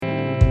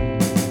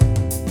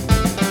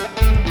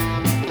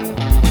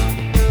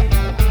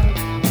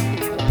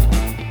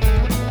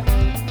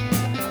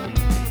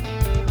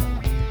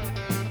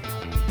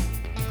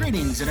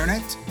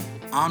Internet.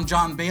 I'm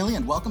John Bailey,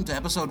 and welcome to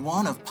episode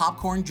 1 of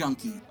Popcorn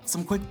Junkie.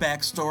 Some quick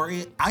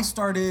backstory. I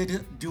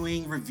started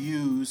doing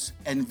reviews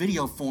in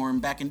video form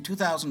back in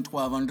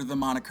 2012 under the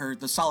moniker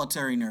The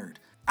Solitary Nerd.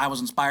 I was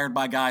inspired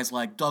by guys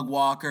like Doug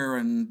Walker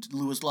and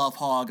Louis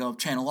Lovehog of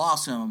Channel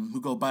Awesome,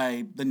 who go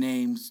by the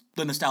names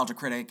The Nostalgia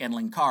Critic and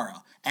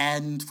Linkara.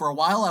 And for a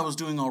while I was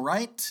doing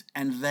alright,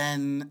 and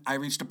then I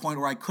reached a point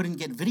where I couldn't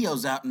get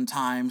videos out in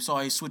time, so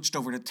I switched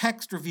over to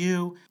text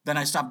review, then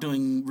I stopped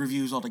doing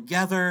reviews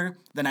altogether,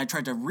 then I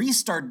tried to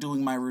restart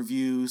doing my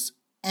reviews,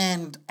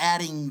 and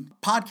adding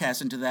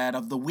podcasts into that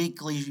of the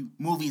weekly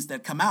movies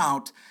that come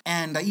out,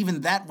 and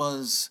even that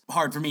was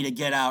hard for me to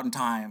get out in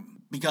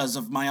time. Because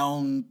of my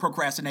own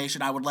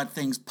procrastination, I would let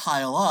things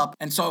pile up,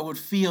 and so I would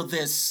feel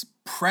this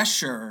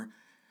pressure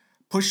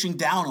pushing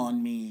down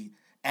on me,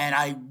 and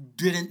I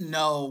didn't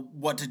know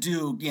what to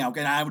do,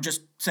 and I would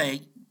just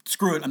say,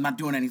 screw it, I'm not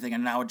doing anything,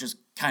 and I would just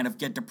kind of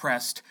get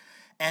depressed.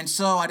 And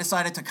so I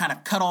decided to kind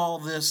of cut all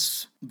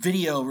this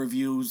video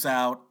reviews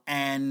out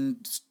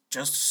and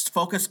just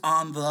focus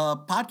on the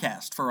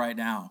podcast for right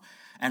now.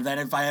 And that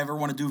if I ever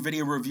want to do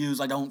video reviews,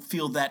 I don't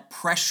feel that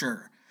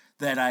pressure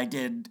that I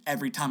did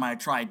every time I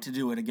tried to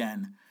do it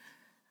again.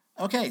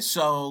 Okay,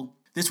 so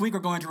this week we're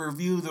going to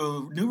review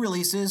the new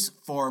releases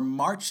for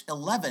March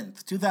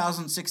 11th,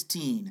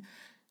 2016.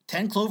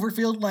 10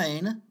 Cloverfield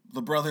Lane,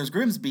 The Brothers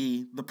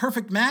Grimsby, The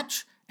Perfect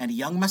Match, and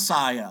Young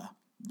Messiah.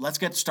 Let's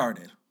get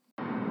started.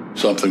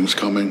 Something's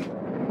coming.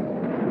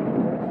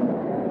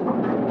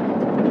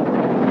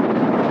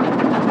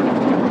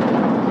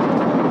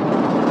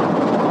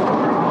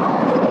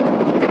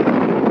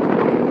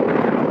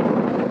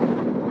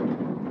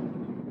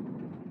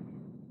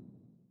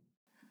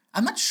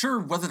 I'm not sure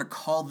whether to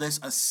call this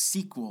a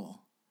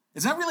sequel.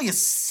 It's not really a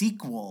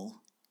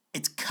sequel.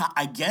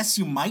 I guess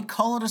you might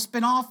call it a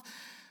spin-off.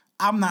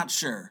 I'm not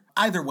sure.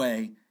 Either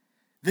way,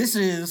 this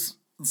is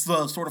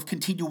the sort of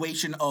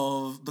continuation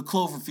of the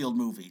Cloverfield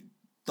movie,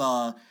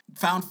 the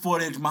found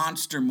footage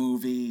monster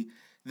movie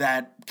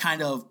that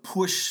kind of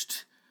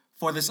pushed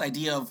for this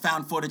idea of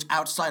found footage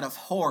outside of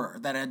horror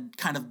that had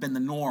kind of been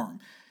the norm.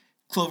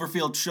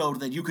 Cloverfield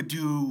showed that you could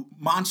do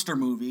monster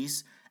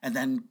movies, and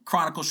then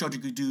Chronicle showed you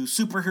could do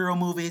superhero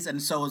movies,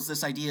 and so is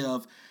this idea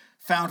of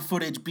found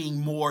footage being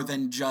more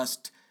than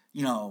just,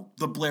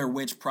 the Blair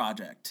Witch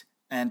Project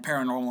and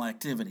Paranormal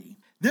Activity.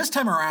 This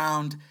time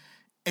around,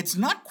 it's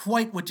not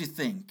quite what you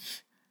think.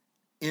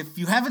 If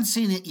you haven't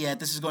seen it yet,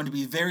 this is going to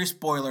be very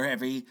spoiler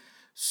heavy,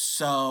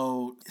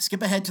 so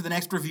skip ahead to the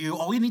next review.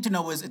 All you need to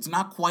know is it's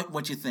not quite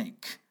what you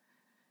think.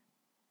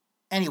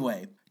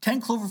 Anyway,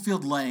 10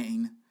 Cloverfield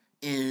Lane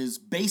is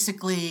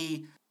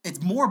basically, it's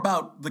more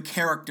about the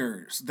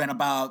characters than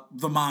about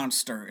the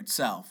monster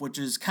itself, which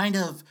is kind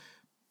of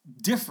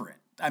different.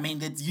 I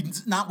mean,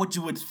 it's not what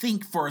you would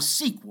think for a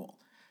sequel.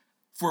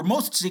 For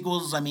most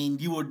sequels,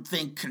 you would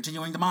think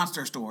continuing the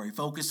monster story,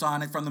 focus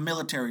on it from the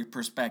military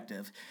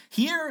perspective.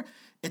 Here,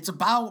 it's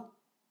about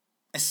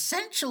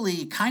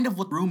essentially kind of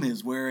what Room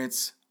is, where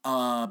it's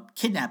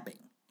kidnapping.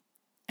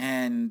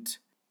 And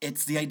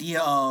it's the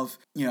idea of,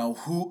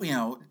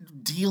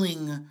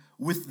 dealing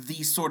with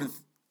these sort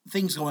of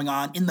things going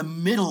on in the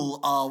middle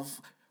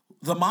of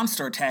the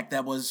monster attack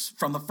that was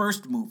from the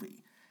first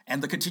movie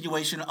and the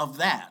continuation of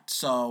that.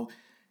 So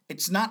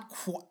it's not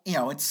quite,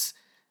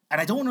 and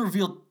I don't want to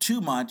reveal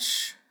too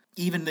much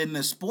even in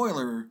the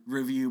spoiler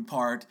review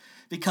part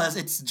because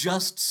it's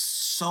just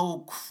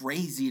so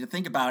crazy to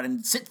think about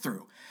and sit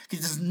through.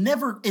 Because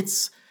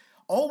it's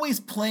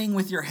always playing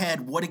with your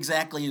head what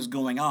exactly is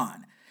going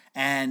on.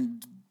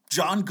 And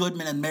John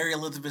Goodman and Mary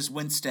Elizabeth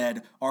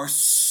Winstead are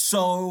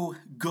so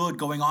good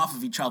going off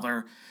of each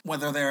other,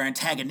 whether they're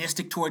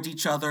antagonistic towards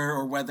each other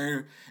or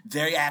whether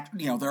they're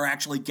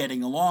actually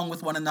getting along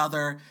with one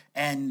another,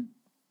 and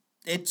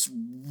it's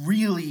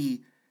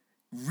really,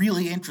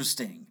 really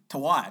interesting to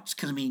watch.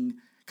 Because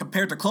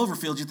compared to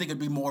Cloverfield, you think it'd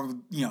be more,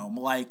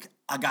 like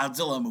a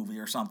Godzilla movie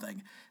or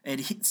something.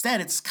 Instead,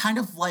 it's kind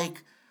of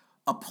like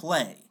a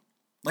play.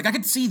 Like I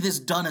could see this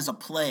done as a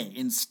play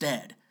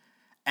instead,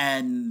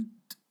 and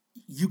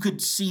you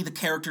could see the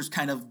characters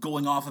kind of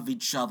going off of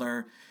each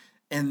other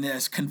in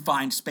this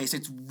confined space.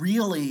 It's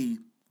really,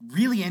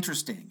 really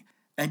interesting.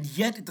 And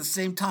yet, at the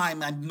same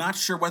time, I'm not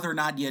sure whether or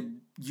not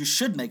you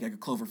should make a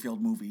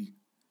Cloverfield movie.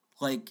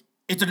 Like,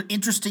 it's an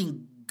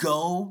interesting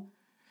go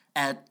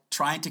at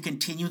trying to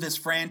continue this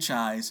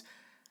franchise,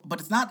 but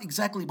it's not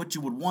exactly what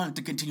you would want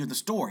to continue the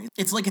story.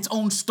 It's like its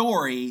own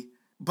story,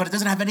 but it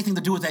doesn't have anything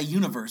to do with that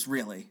universe,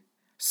 really.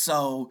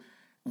 So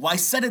why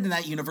set it in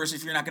that universe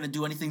if you're not going to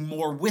do anything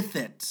more with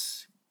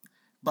it?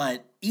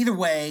 But either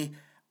way,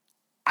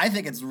 I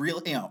think it's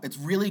it's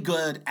really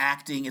good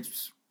acting.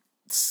 It's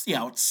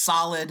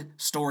solid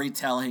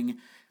storytelling.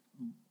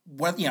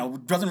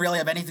 Doesn't really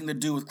have anything to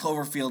do with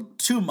Cloverfield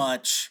too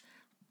much,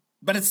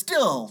 but it's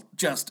still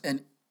just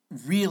an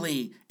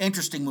really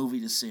interesting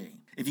movie to see.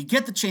 If you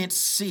get the chance to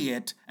see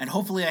it, and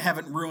hopefully I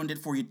haven't ruined it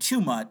for you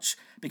too much,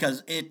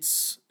 because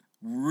it's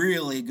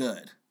really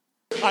good.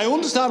 I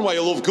understand why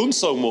you love guns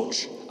so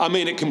much. I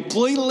mean, it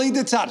completely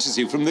detaches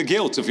you from the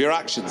guilt of your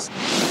actions.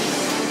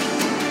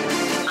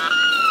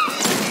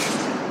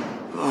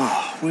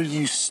 Will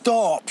you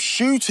stop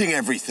shooting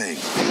everything?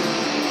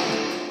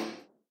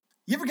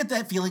 You ever get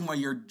that feeling where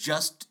you're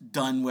just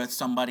done with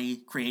somebody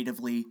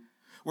creatively?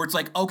 Where it's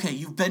like, okay,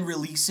 you've been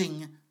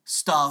releasing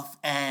stuff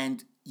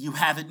and you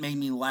haven't made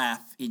me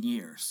laugh in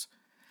years.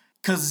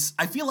 Because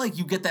I feel like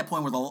you get that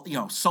point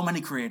with, so many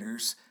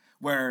creators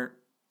where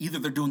either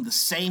they're doing the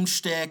same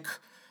shtick,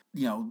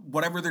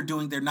 whatever they're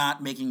doing, they're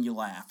not making you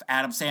laugh.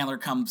 Adam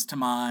Sandler comes to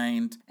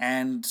mind,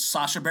 and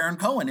Sacha Baron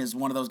Cohen is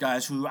one of those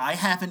guys who I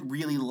haven't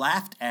really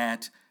laughed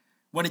at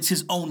when it's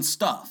his own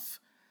stuff.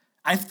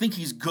 I think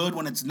he's good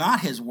when it's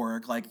not his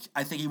work. Like,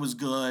 I think he was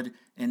good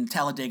in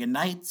Talladega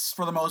Nights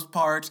for the most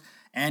part,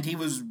 and he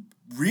was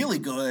really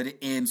good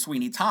in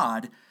Sweeney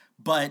Todd.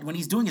 But when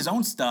he's doing his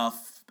own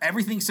stuff,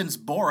 everything since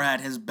Borat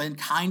has been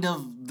kind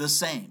of the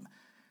same.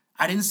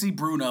 I didn't see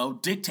Bruno.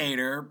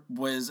 Dictator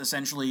was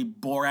essentially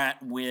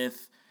Borat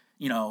with,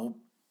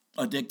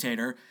 a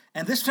dictator.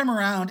 And this time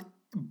around,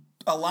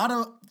 a lot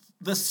of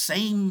the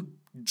same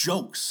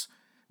jokes.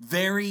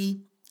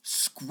 Very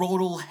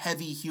scrotal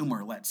heavy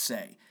humor, let's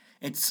say.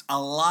 It's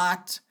a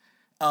lot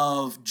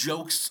of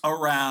jokes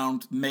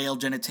around male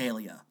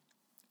genitalia.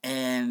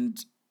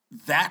 And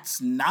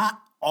that's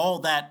not all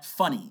that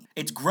funny.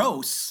 It's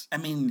gross. I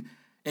mean,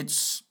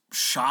 it's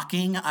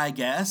shocking, I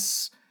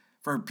guess,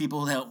 for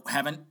people that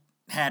haven't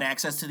had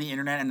access to the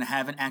internet and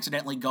haven't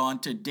accidentally gone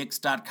to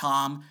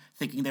Dix.com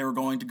thinking they were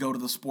going to go to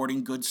the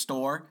sporting goods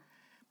store.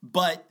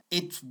 But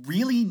it's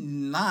really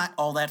not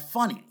all that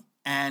funny.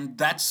 And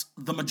that's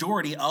the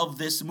majority of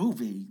this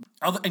movie.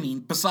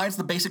 Besides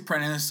the basic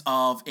premise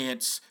of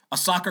it's a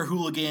soccer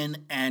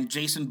hooligan and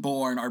Jason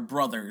Bourne are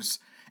brothers,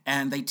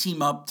 and they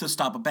team up to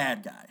stop a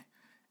bad guy.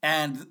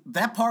 And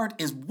that part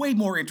is way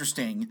more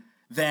interesting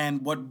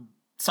than what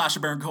Sacha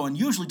Baron Cohen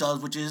usually does,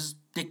 which is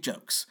dick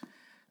jokes.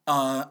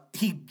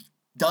 He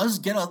does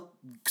get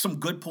some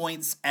good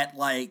points at,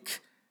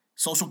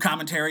 social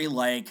commentary,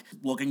 like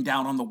looking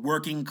down on the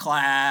working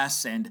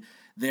class and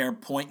their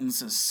point in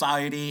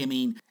society. I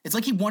mean, it's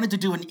like he wanted to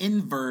do an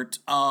invert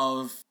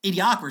of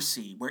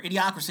Idiocracy, where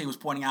Idiocracy was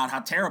pointing out how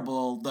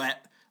terrible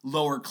that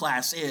lower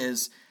class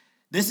is.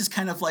 This is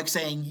kind of like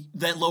saying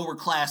that lower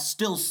class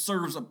still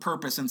serves a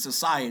purpose in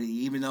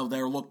society, even though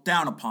they're looked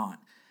down upon.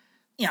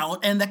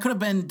 And that could have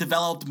been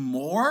developed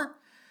more,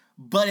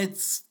 but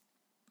it's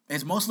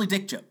mostly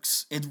dick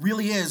jokes. It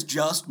really is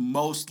just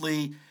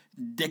mostly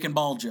dick and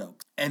ball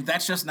jokes. And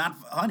that's just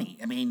not funny.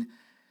 I mean,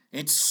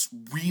 it's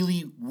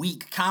really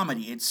weak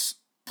comedy. It's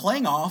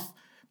playing off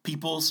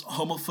people's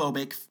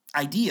homophobic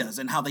ideas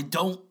and how they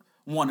don't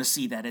want to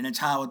see that. And it's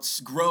how it's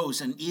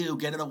gross and ew,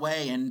 get it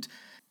away, and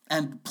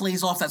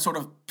plays off that sort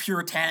of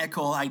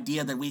puritanical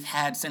idea that we've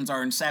had since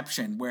our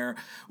inception, where,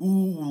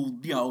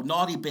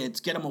 naughty bits,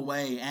 get them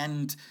away.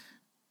 And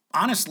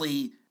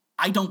honestly,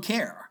 I don't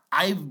care.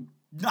 I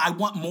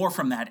want more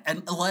from that.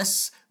 And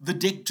unless the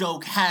dick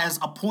joke has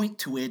a point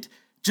to it,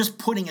 just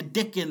putting a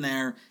dick in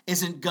there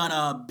isn't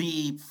gonna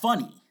be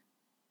funny.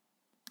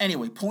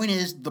 Anyway, point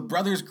is, The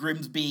Brothers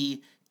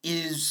Grimsby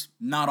is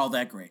not all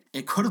that great.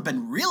 It could have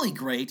been really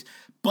great,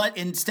 but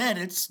instead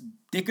it's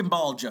dick and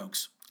ball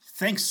jokes.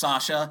 Thanks,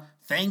 Sasha.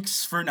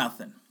 Thanks for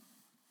nothing.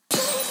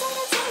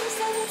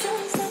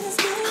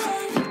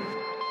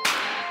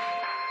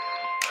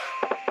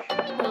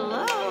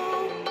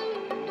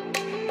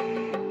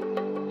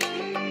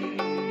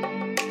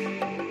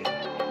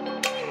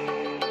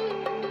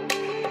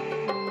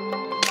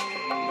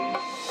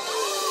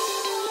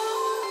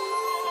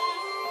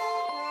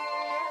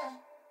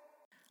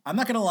 I'm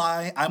not gonna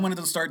lie, I wanted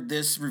to start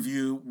this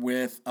review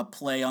with a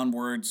play on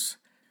words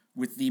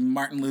with the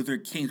Martin Luther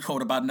King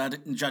quote about not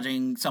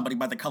judging somebody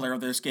by the color of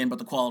their skin, but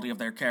the quality of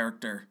their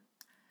character.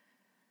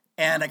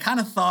 And I kind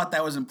of thought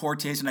that was in poor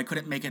taste and I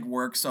couldn't make it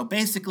work. So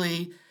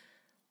basically,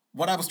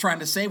 what I was trying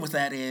to say with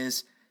that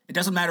is, it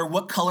doesn't matter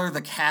what color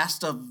the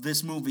cast of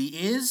this movie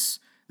is.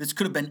 This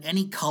could have been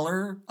any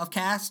color of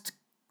cast.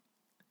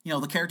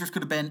 The characters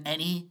could have been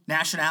any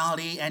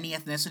nationality, any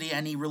ethnicity,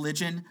 any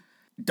religion.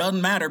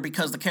 Doesn't matter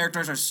because the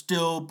characters are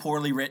still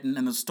poorly written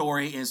and the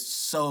story is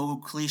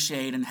so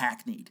cliched and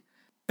hackneyed.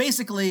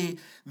 Basically,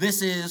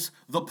 this is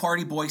The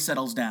Party Boy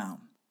Settles Down.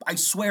 I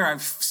swear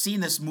I've seen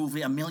this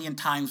movie a million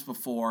times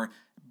before,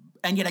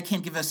 and yet I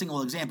can't give a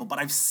single example, but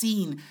I've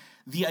seen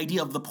the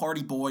idea of the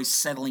party boy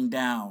settling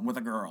down with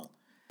a girl.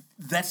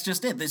 That's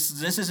just it.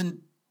 This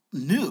isn't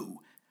new.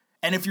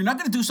 And if you're not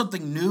going to do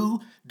something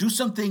new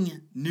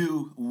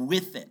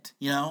with it,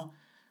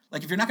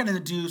 Like, if you're not going to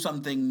do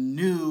something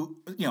new,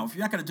 if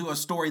you're not going to do a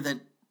story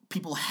that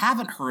people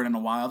haven't heard in a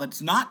while,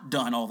 that's not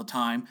done all the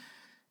time,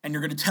 and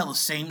you're going to tell the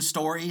same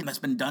story that's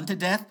been done to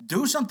death,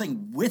 do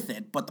something with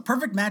it. But The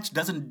Perfect Match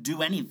doesn't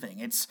do anything.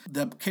 It's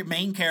the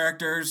main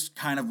characters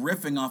kind of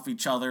riffing off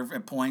each other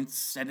at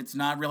points, and it's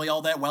not really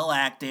all that well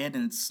acted,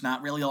 and it's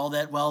not really all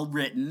that well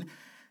written,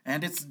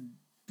 and it's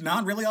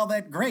not really all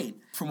that great.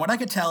 From what I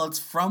could tell, it's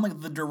from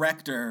the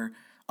director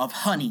of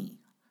Honey,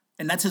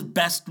 and that's his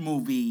best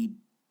movie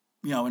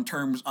in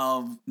terms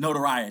of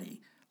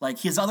notoriety. Like,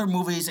 his other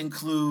movies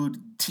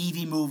include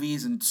TV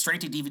movies and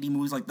straight-to-DVD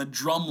movies like the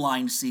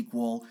Drumline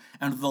sequel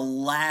and the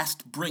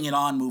last Bring It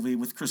On movie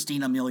with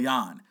Christina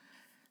Milian.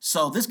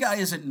 So this guy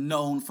isn't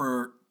known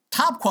for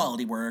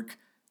top-quality work.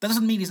 That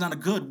doesn't mean he's not a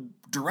good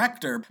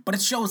director, but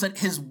it shows that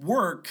his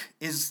work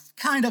is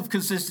kind of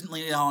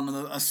consistently on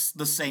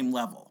the same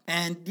level.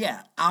 And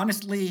yeah,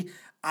 honestly,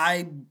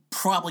 I'm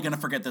probably going to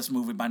forget this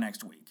movie by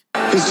next week.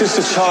 He's just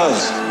a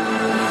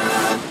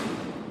child.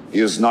 He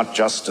is not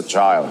just a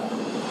child.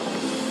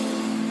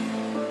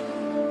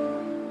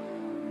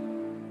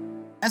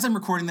 As I'm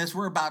recording this,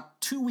 we're about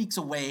 2 weeks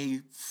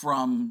away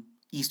from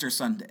Easter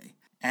Sunday.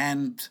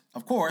 And,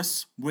 of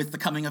course, with the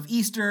coming of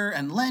Easter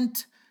and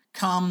Lent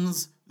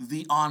comes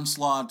the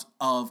onslaught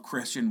of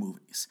Christian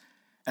movies.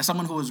 As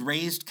someone who was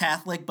raised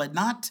Catholic, but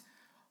not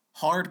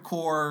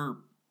hardcore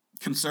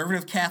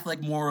conservative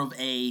Catholic, more of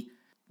a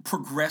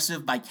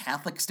progressive by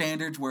Catholic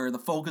standards, where the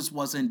focus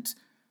wasn't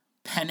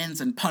penance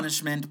and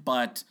punishment,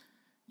 but,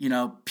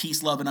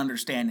 peace, love, and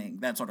understanding,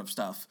 that sort of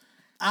stuff.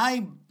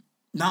 I'm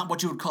not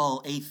what you would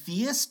call a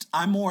theist.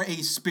 I'm more a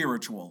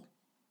spiritual.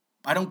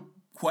 I don't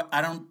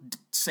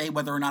say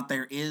whether or not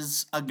there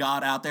is a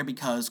God out there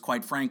because,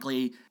 quite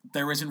frankly,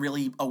 there isn't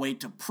really a way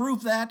to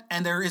prove that,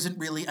 and there isn't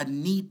really a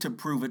need to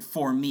prove it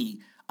for me.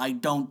 I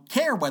don't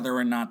care whether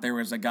or not there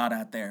is a God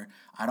out there.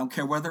 I don't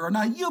care whether or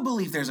not you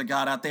believe there's a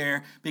God out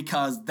there,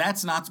 because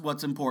that's not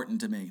what's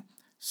important to me.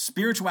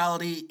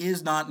 Spirituality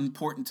is not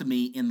important to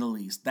me in the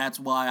least. That's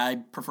why I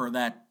prefer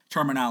that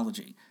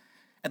terminology.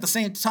 At the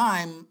same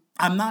time,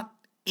 I'm not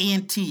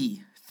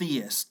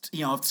anti-theist.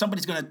 If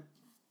somebody's going to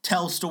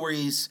tell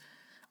stories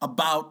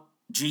about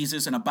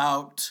Jesus and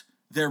about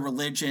their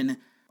religion,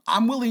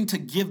 I'm willing to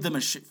give them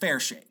a fair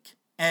shake.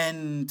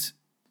 And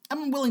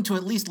I'm willing to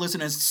at least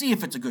listen and see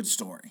if it's a good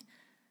story.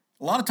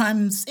 A lot of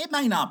times, it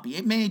may not be.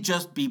 It may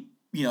just be,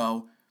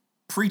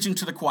 preaching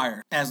to the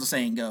choir, as the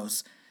saying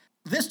goes.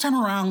 This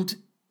time around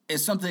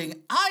is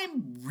something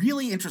I'm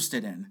really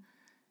interested in.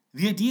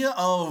 The idea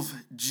of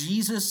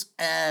Jesus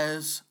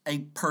as a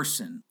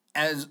person,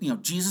 as,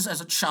 Jesus as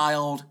a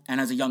child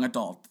and as a young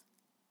adult.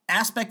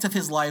 Aspects of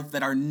his life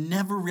that are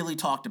never really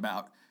talked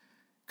about.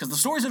 Because the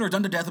stories that are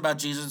done to death about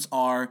Jesus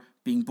are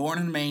being born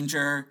in a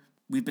manger.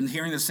 We've been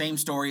hearing the same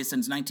story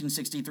since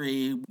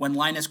 1963, when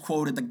Linus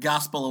quoted the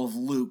Gospel of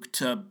Luke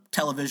to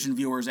television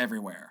viewers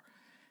everywhere.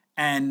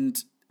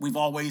 And we've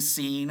always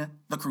seen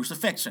the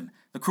crucifixion.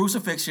 The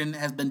crucifixion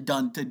has been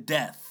done to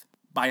death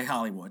by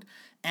Hollywood.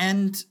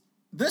 And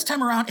this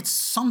time around, it's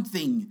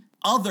something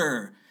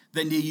other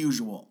than the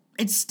usual.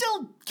 It's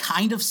still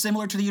kind of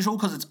similar to the usual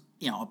because it's,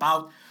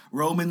 about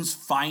Romans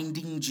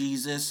finding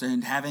Jesus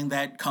and having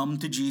that come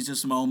to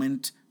Jesus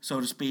moment,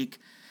 so to speak.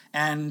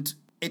 And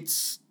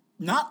it's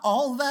not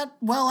all that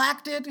well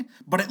acted,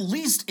 but at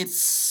least it's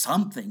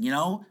something,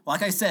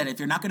 Like I said, if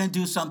you're not going to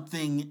do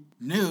something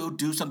new,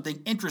 do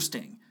something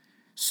interesting.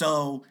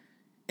 So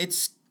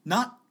it's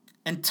not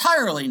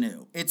entirely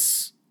new.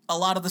 It's a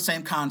lot of the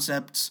same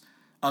concepts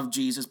of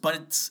Jesus, but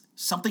it's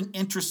something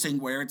interesting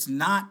where it's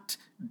not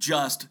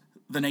just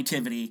the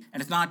nativity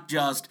and it's not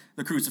just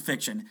the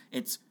crucifixion.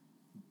 It's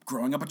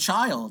growing up a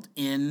child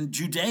in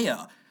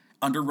Judea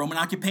under Roman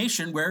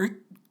occupation, where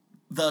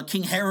the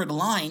King Herod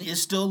line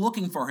is still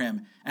looking for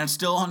him and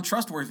still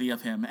untrustworthy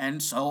of him,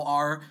 and so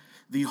are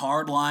the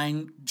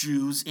hardline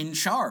Jews in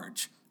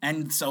charge.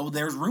 And so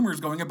there's rumors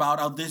going about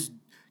of this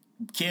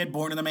kid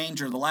born in the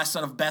manger, the last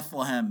son of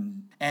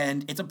Bethlehem,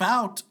 and it's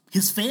about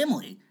his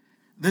family.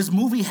 This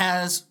movie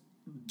has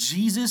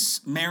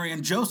Jesus, Mary,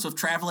 and Joseph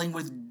traveling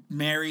with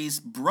Mary's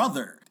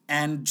brother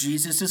and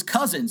Jesus'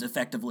 cousins,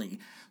 effectively.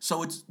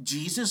 So it's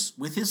Jesus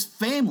with his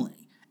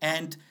family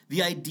and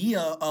the idea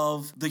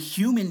of the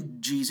human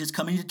Jesus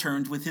coming to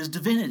terms with his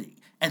divinity.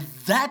 And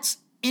that's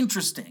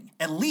interesting.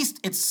 At least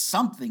it's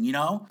something,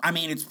 I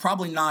mean, it's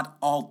probably not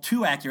all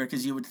too accurate,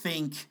 because you would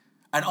think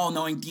an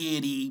all-knowing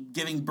deity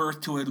giving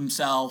birth to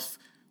himself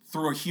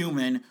through a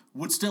human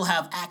would still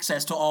have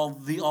access to all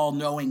the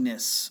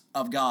all-knowingness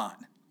of God.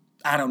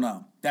 I don't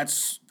know.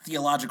 That's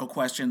theological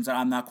questions that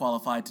I'm not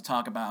qualified to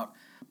talk about.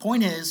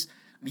 Point is,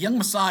 The Young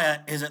Messiah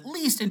is at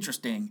least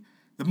interesting.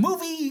 The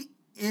movie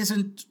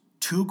isn't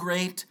too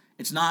great.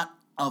 It's not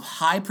of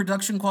high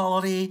production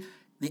quality.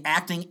 The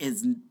acting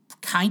is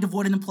kind of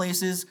wooden in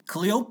places.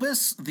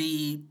 Cleopas,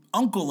 the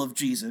uncle of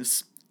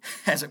Jesus,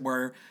 as it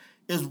were,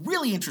 is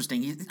really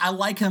interesting. I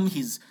like him.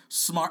 He's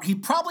smart. He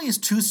probably is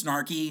too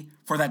snarky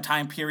for that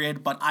time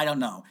period, but I don't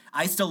know.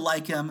 I still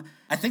like him.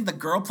 I think the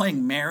girl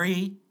playing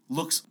Mary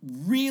looks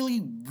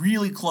really,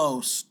 really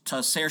close to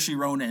Saoirse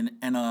Ronan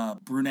in a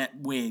brunette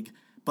wig,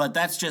 but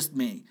that's just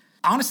me.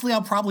 Honestly,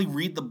 I'll probably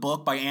read the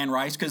book by Anne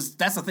Rice, because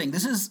that's the thing.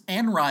 This is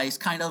Anne Rice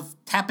kind of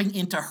tapping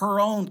into her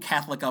own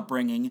Catholic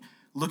upbringing,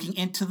 looking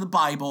into the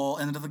Bible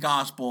and into the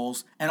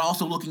Gospels, and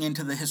also looking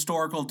into the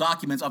historical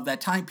documents of that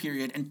time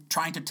period and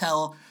trying to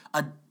tell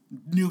a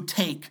new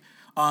take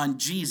on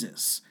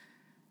Jesus.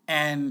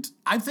 And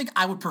I think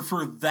I would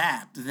prefer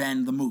that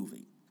than the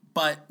movie.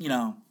 But,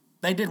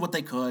 they did what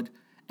they could,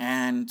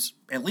 And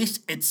at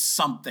least it's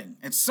something.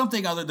 It's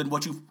something other than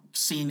what you've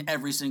seen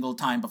every single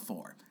time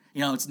before. You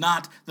know, it's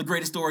not the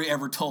greatest story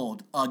ever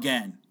told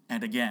again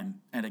and again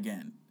and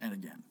again and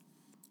again.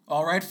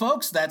 All right,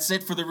 folks, that's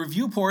it for the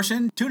review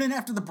portion. Tune in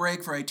after the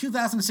break for a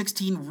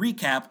 2016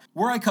 recap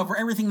where I cover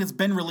everything that's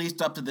been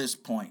released up to this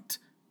point.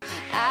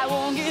 I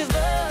won't give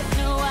up,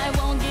 no, I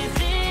won't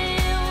give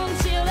in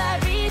till I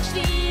reach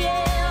the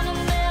end,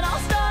 and then I'll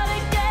start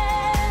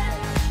again.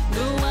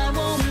 No, I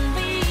won't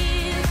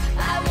leave.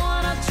 I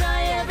wanna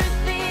try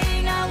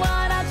everything. I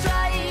wanna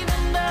try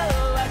even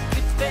though I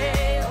could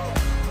fail.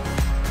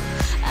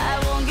 I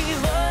won't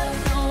give up,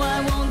 no,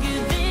 I won't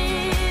give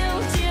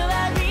in till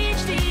I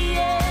reach the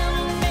end,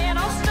 and then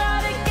I'll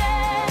start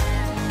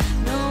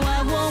again. No,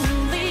 I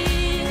won't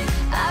leave.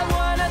 I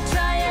wanna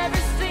try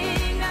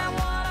everything. I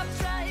wanna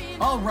try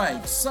even. All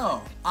right,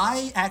 so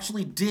I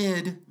actually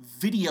did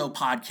video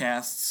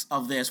podcasts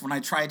of this when I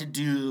tried to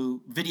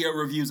do video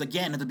reviews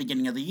again at the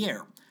beginning of the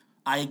year.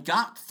 I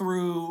got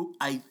through,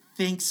 I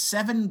think,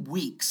 7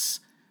 weeks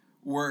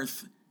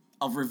worth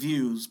of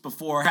reviews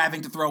before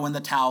having to throw in the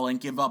towel and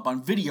give up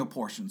on video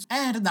portions.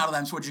 And now that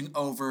I'm switching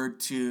over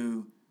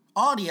to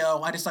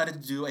audio, I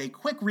decided to do a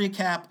quick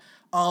recap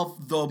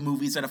of the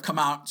movies that have come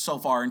out so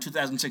far in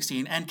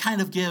 2016 and kind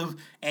of give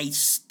a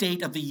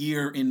state of the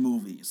year in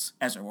movies,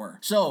 as it were.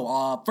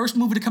 So, first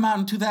movie to come out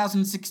in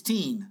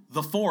 2016,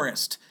 The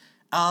Forest.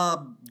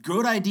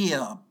 Good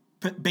idea.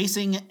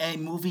 Basing a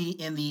movie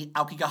in the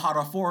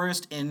Aokigahara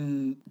Forest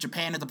in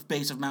Japan at the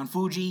base of Mount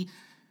Fuji.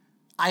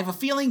 I have a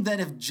feeling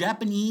that if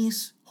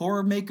Japanese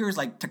horror makers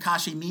like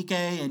Takashi Miike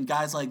and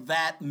guys like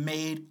that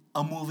made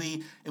a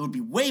movie, it would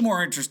be way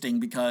more interesting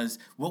because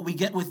what we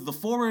get with The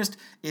Forest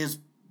is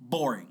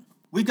boring.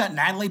 We've got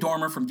Natalie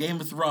Dormer from Game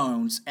of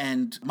Thrones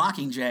and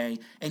Mockingjay,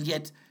 and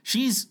yet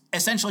she's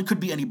essentially could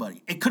be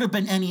anybody. It could have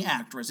been any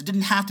actress. It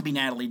didn't have to be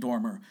Natalie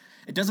Dormer.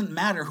 It doesn't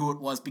matter who it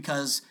was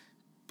because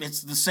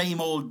it's the same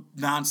old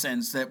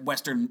nonsense that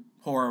Western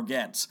horror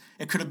gets.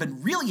 It could have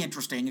been really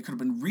interesting. It could have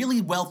been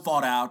really well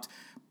thought out,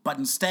 but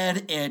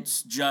instead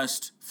it's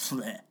just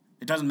bleh.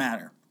 It doesn't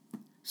matter.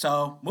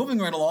 So, moving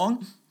right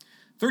along,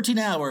 13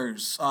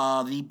 Hours,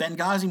 the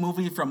Benghazi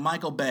movie from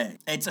Michael Bay.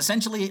 It's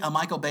essentially a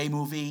Michael Bay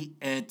movie.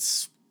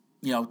 It's,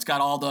 you know, it's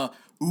got all the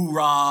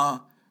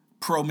oorah,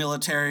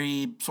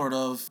 pro-military sort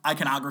of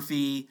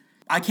iconography.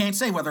 I can't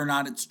say whether or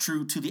not it's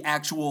true to the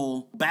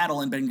actual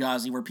battle in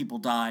Benghazi where people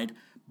died,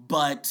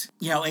 but,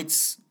 you know,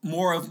 it's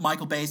more of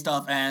Michael Bay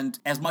stuff, and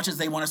as much as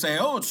they want to say,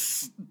 oh,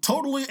 it's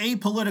totally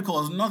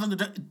apolitical, there's nothing to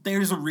do,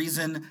 there's a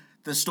reason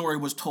the story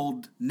was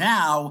told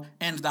now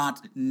and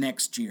not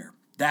next year.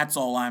 That's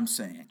all I'm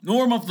saying.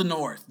 Norm of the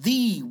North,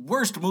 the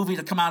worst movie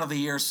to come out of the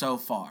year so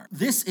far.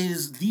 This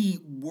is the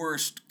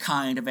worst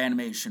kind of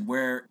animation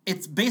where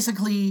it's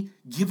basically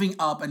giving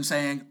up and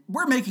saying,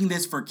 we're making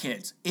this for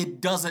kids.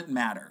 It doesn't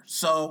matter.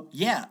 So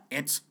yeah,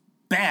 it's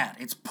bad.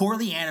 It's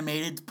poorly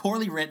animated, it's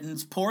poorly written,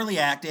 it's poorly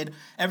acted.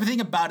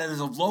 Everything about it is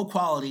of low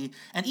quality,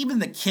 and even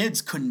the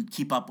kids couldn't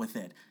keep up with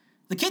it.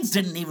 The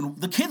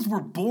kids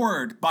were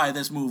bored by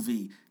this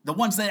movie. The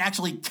ones that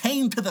actually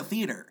came to the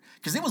theater.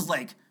 Because it was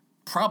like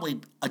probably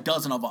a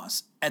dozen of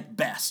us at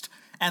best.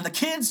 And the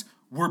kids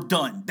were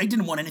done. They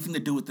didn't want anything to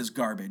do with this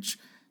garbage.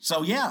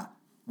 So yeah,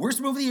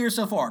 worst movie of the year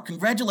so far.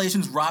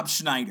 Congratulations, Rob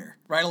Schneider.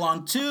 Ride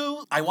Along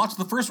 2, I watched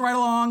the first Ride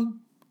Along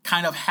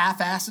kind of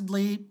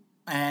half-assedly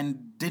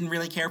and didn't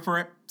really care for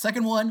it.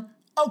 Second one,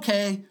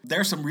 okay.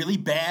 There's some really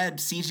bad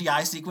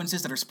CGI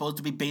sequences that are supposed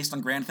to be based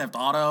on Grand Theft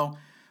Auto.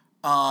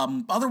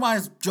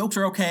 Otherwise, jokes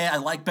are okay. I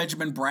like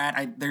Benjamin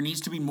Bratt. There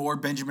needs to be more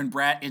Benjamin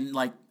Bratt in,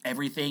 like,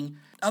 everything.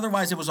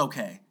 Otherwise, it was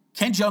okay.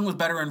 Ken Jeong was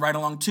better in Ride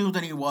Along 2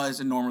 than he was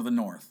in Norm of the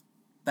North.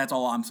 That's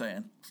all I'm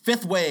saying.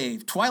 Fifth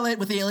Wave, Twilight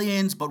with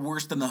aliens, but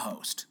worse than The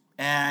Host.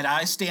 And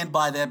I stand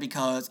by that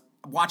because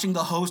watching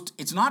The Host,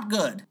 it's not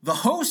good. The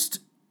Host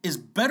is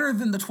better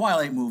than the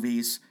Twilight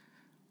movies,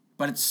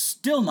 but it's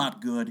still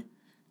not good.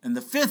 And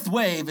The Fifth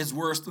Wave is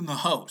worse than The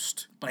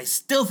Host, but I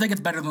still think it's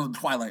better than the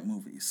Twilight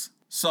movies.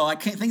 So I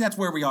can't think that's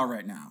where we are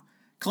right now.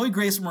 Chloe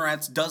Grace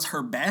Moretz does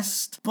her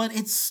best, but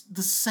it's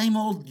the same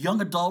old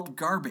young adult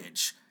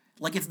garbage.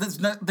 Like,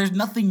 there's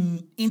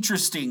nothing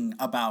interesting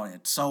about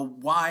it, so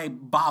why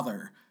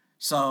bother?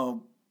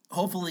 So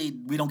hopefully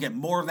we don't get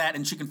more of that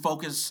and she can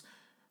focus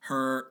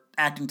her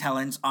acting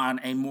talents on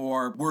a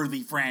more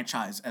worthy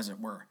franchise, as it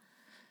were.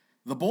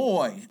 The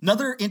Boy.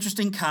 Another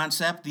interesting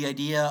concept, the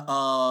idea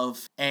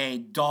of a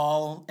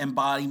doll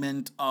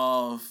embodiment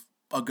of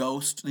a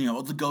ghost. You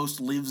know, the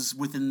ghost lives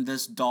within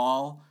this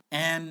doll.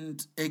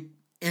 And it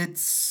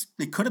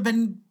could have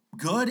been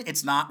good.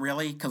 It's not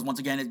really, because once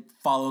again, it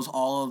follows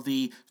all of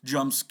the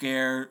jump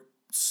scare,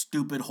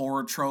 stupid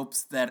horror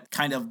tropes that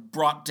kind of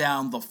brought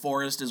down The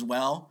Forest as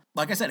well.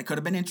 Like I said, it could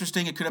have been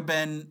interesting. It could have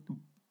been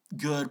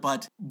good.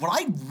 But what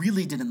I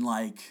really didn't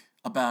like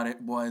about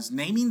it was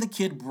naming the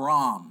kid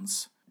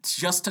Brahms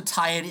just to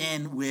tie it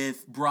in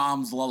with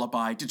Brahms'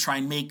 Lullaby to try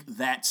and make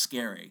that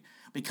scary.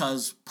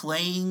 Because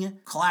playing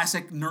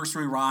classic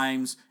nursery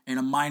rhymes in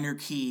a minor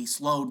key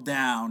slowed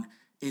down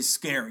is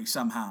scary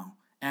somehow.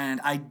 And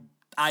I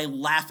I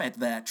laugh at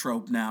that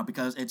trope now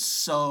because it's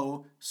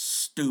so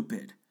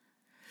stupid.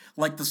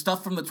 Like the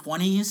stuff from the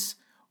 20s,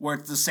 where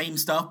it's the same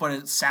stuff, but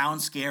it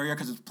sounds scarier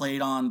because it's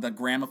played on the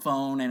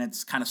gramophone and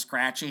it's kind of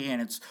scratchy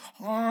and it's,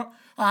 I've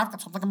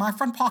got something in my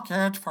front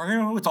pocket for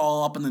you. It's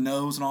all up in the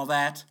nose and all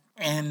that.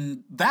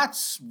 And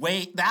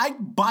I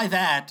buy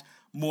that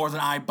more than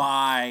I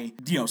buy,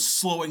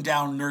 slowing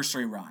down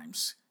nursery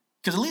rhymes.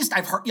 Because at least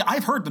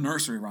I've heard the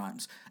nursery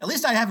rhymes. At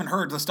least I haven't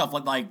heard the stuff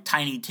like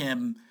Tiny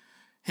Tim,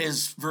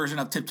 his version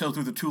of Tiptoe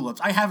Through the Tulips.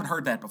 I haven't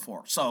heard that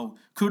before. So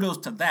kudos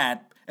to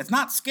that. It's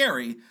not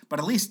scary, but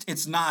at least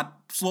it's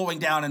not slowing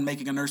down and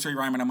making a nursery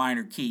rhyme in a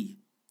minor key,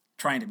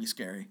 trying to be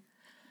scary.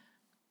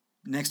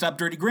 Next up,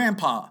 Dirty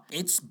Grandpa.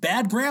 It's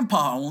Bad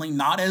Grandpa, only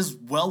not as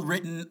well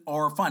written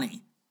or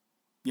funny.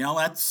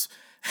 That's...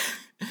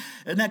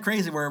 Isn't that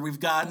crazy where we've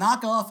got a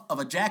knockoff of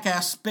a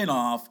Jackass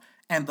spinoff,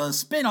 and the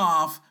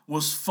spinoff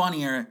was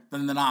funnier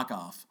than the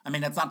knockoff. I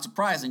mean, that's not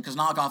surprising because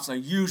knockoffs are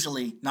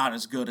usually not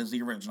as good as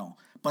the original.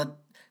 But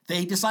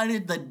they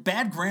decided that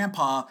Bad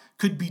Grandpa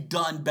could be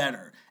done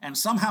better and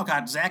somehow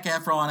got Zac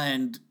Efron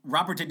and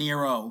Robert De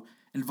Niro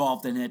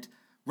involved in it.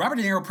 Robert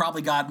De Niro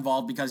probably got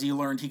involved because he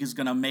learned he was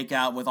going to make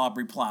out with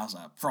Aubrey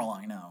Plaza, for all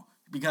I know.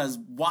 Because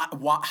what?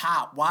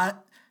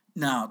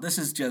 No, this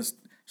is just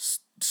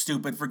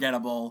stupid,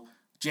 forgettable,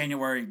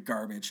 January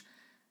garbage.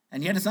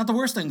 And yet it's not the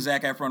worst thing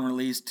Zac Efron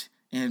released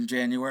in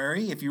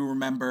January, if you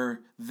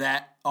remember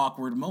that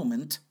awkward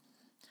moment.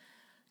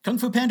 Kung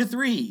Fu Panda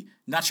 3.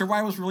 Not sure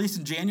why it was released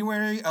in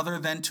January, other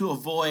than to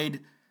avoid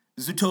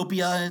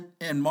Zootopia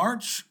in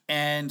March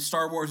and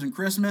Star Wars in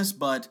Christmas,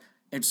 but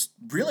it's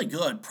really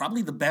good.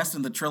 Probably the best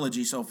in the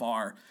trilogy so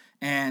far.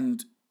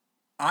 And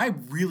I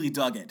really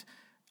dug it.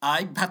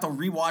 I have to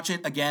rewatch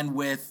it again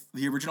with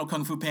the original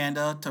Kung Fu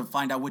Panda to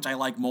find out which I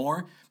like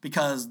more,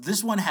 because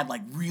this one had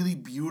really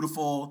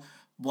beautiful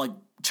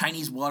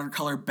Chinese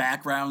watercolor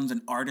backgrounds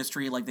and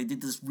artistry. They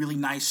did this really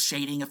nice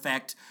shading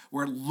effect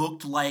where it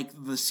looked like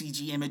the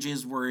CG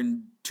images were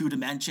in 2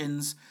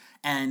 dimensions,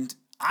 and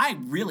I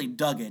really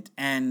dug it.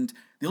 And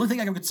the only thing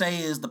I could say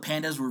is the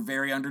pandas were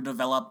very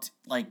underdeveloped.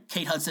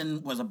 Kate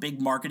Hudson was a big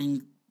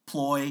marketing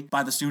ploy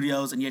by the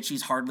studios, and yet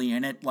she's hardly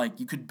in it.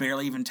 You could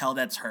barely even tell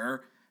that's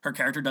her. Her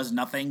character does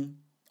nothing,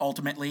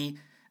 ultimately.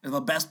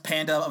 The best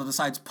panda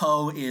besides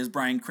Poe is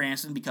Bryan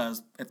Cranston,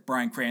 because it's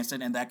Bryan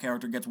Cranston, and that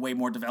character gets way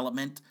more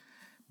development.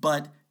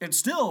 But it's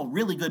still a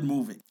really good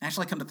movie.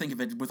 Actually, come to think of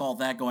it, with all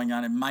that going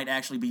on, it might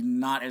actually be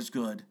not as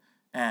good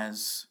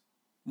as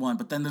one.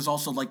 But then there's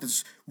also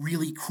this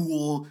really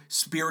cool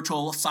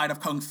spiritual side of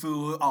Kung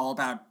Fu, all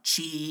about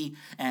Chi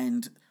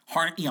and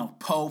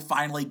Poe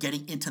finally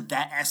getting into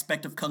that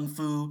aspect of Kung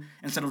Fu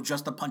instead of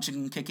just the punching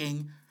and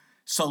kicking.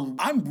 So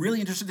I'm really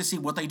interested to see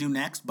what they do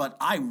next, but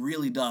I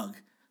really dug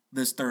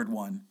this third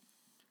one.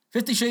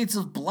 50 Shades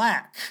of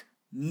Black.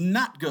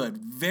 Not good.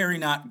 Very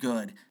not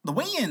good. The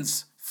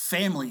Wayans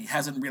family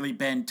hasn't really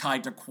been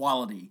tied to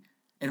quality,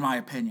 in my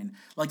opinion.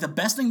 The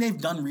best thing they've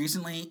done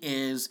recently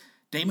is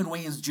Damon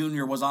Wayans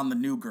Jr. was on The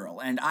New Girl,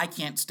 and I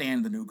can't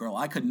stand The New Girl.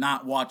 I could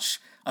not watch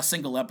a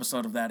single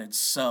episode of that. It's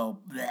so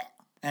bleh.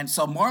 And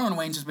so Marlon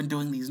Wayans has been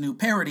doing these new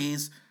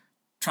parodies,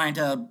 trying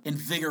to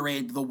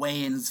invigorate the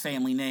Wayans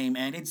family name,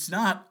 and it's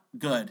not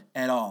good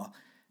at all.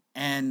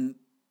 And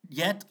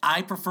yet,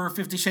 I prefer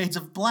 50 Shades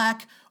of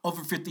Black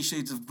over 50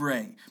 Shades of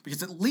Grey,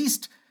 because at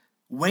least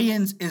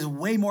Wayans is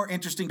way more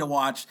interesting to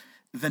watch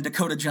than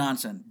Dakota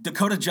Johnson.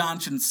 Dakota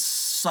Johnson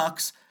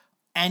sucks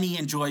any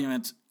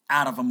enjoyment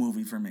out of a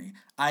movie for me.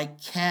 I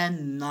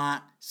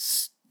cannot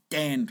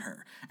stand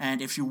her.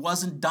 And if she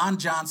wasn't Don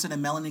Johnson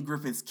and Melanie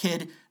Griffith's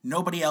kid,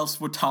 nobody else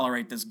would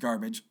tolerate this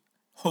garbage.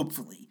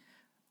 Hopefully.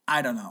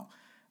 I don't know.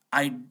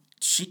 I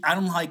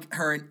don't like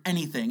her in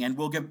anything, and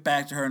we'll get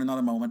back to her in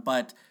another moment,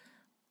 but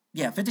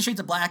yeah, 50 Shades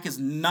of Black is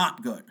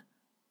not good.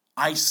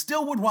 I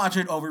still would watch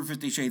it over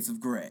 50 Shades of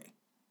Grey.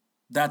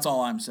 That's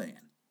all I'm saying.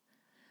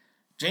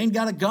 Jane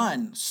Got a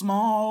Gun.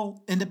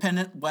 Small,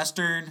 independent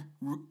Western,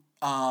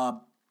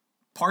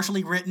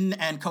 partially written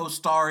and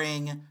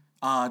co-starring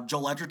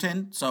Joel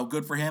Edgerton, so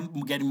good for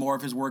him, getting more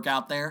of his work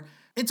out there.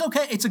 It's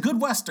okay. It's a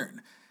good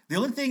Western. The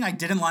only thing I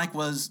didn't like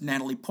was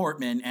Natalie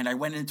Portman, and I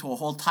went into a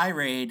whole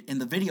tirade in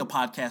the video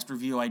podcast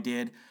review I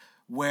did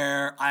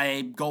where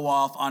I go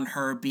off on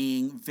her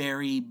being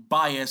very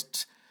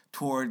biased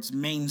towards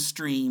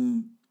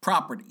mainstream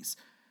properties.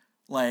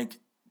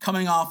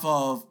 Coming off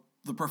of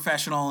The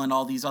Professional and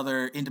all these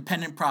other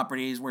independent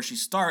properties where she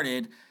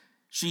started,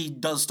 she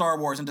does Star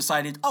Wars and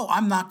decided,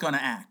 I'm not going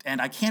to act. And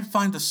I can't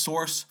find the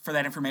source for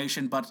that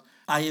information, but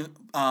I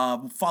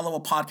follow a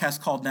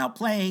podcast called Now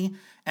Playing,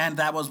 and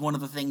that was one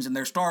of the things in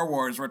their Star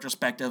Wars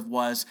retrospective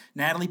was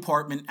Natalie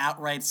Portman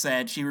outright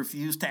said she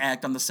refused to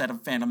act on the set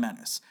of Phantom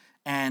Menace.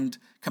 And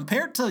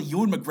compared to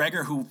Ewan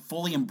McGregor, who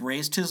fully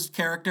embraced his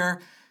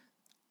character,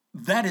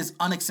 that is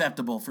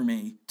unacceptable for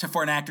me,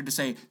 for an actor to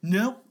say,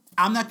 no,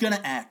 I'm not going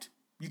to act.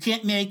 You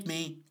can't make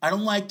me. I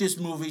don't like this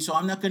movie, so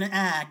I'm not going to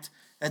act.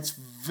 That's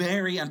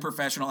very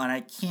unprofessional, and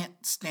I can't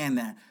stand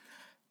that.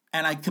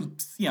 And I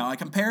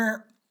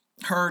compare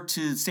her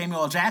to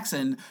Samuel L.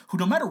 Jackson, who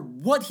no matter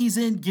what he's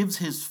in, gives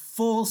his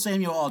full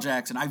Samuel L.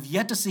 Jackson. I've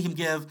yet to see him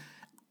give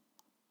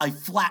a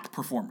flat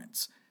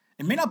performance.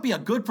 It may not be a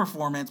good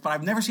performance, but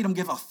I've never seen him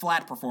give a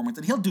flat performance,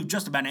 and he'll do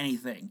just about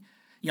anything.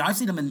 You know, I've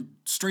seen him in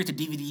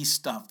straight-to-DVD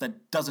stuff that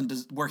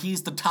where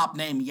he's the top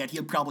name, yet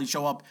he'll probably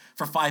show up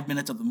for 5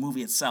 minutes of the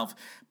movie itself.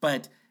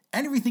 But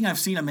everything I've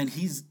seen him in,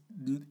 he's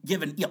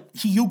given,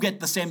 you get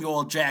the Samuel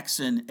L.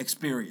 Jackson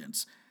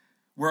experience.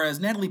 Whereas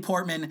Natalie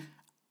Portman,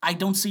 I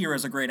don't see her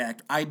as a great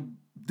actor. I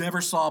never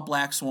saw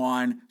Black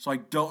Swan, so I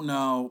don't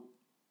know.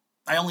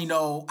 I only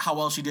know how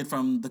well she did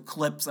from the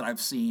clips that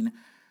I've seen.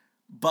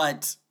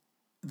 But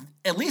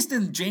at least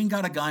in Jane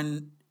Got a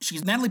Gun,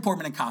 she's Natalie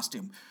Portman in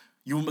costume.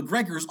 Ewan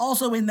McGregor is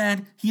also in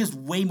that. He is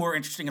way more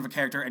interesting of a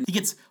character, and he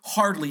gets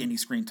hardly any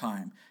screen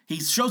time.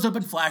 He shows up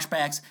in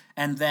flashbacks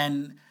and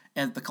then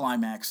at the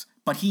climax,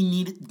 but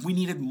we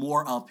needed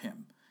more of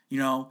him. You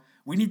know,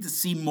 we need to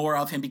see more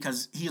of him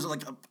because he's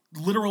like a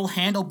literal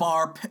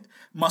handlebar,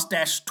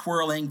 mustache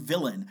twirling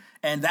villain,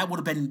 and that would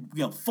have been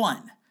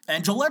fun.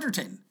 And Joel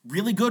Edgerton,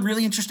 really good,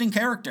 really interesting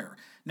character.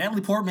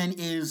 Natalie Portman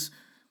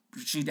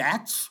she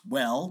acts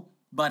well,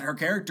 but her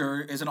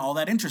character isn't all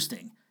that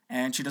interesting.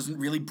 And she doesn't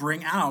really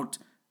bring out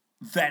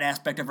that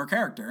aspect of her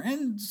character.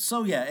 And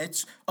so, yeah,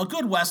 it's a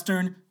good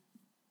Western,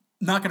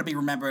 not going to be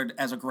remembered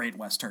as a great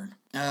Western.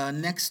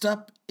 Next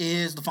up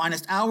is The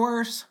Finest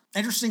Hours.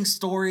 Interesting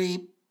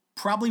story.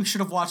 Probably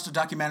should have watched a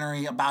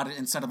documentary about it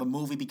instead of a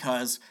movie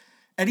because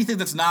anything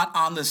that's not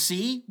on the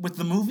sea with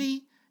the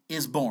movie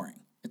is boring.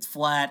 It's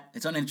flat,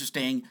 it's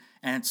uninteresting,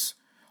 and it's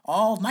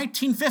all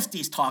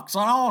 1950s talk. So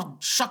all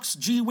shucks,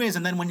 gee whiz,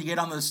 and then when you get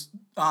on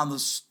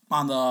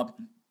the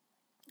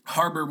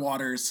harbor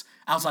waters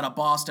outside of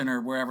Boston or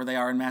wherever they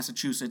are in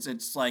Massachusetts,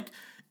 it's like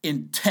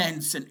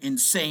intense and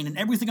insane, and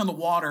everything on the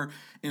water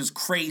is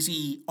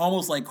crazy,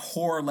 almost like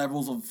horror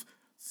levels of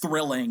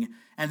thrilling.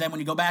 And then when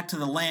you go back to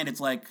the land, it's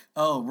like,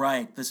 oh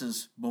right, this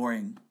is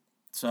boring.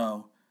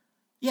 So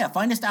yeah,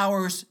 Finest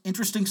Hours,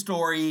 interesting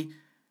story,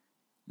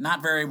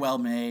 not very well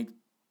made,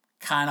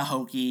 kind of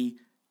hokey,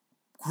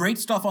 great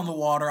stuff on the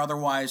water,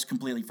 otherwise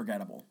completely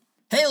forgettable.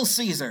 Hail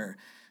Caesar,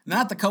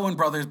 not the Coen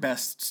brothers'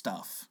 best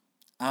stuff.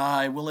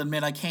 I will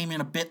admit I came in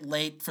a bit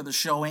late for the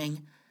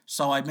showing,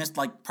 so I missed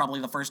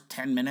probably the first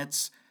 10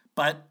 minutes,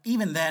 but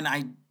even then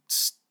I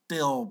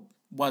still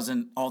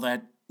wasn't all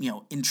that,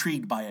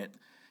 intrigued by it.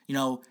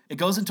 It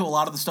goes into a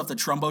lot of the stuff that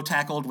Trumbo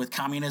tackled with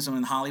communism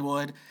in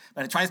Hollywood,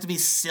 but it tries to be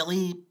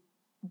silly,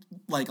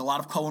 like a lot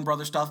of Coen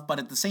Brothers stuff, but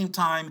at the same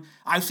time,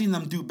 I've seen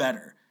them do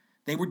better.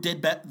 They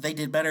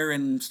did better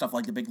in stuff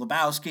like The Big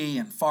Lebowski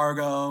and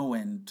Fargo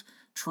and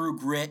True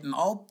Grit and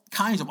all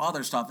kinds of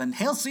other stuff. And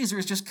Hail Caesar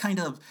is just kind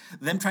of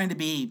them trying to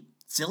be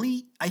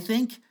silly, I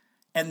think.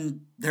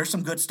 And there's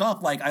some good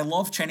stuff. Like, I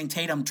love Channing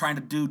Tatum trying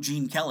to do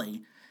Gene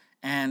Kelly.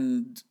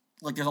 And,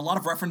 there's a lot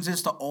of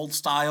references to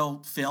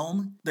old-style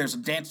film. There's a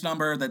dance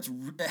number that's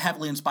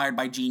heavily inspired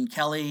by Gene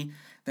Kelly.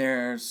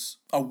 There's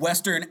a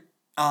Western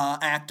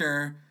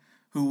actor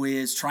who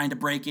is trying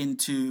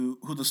to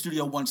who the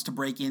studio wants to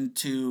break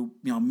into,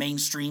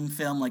 mainstream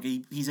film. Like,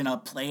 he's in a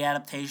play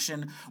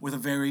adaptation with a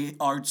very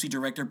artsy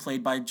director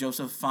played by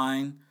Joseph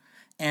Fiennes.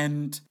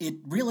 And it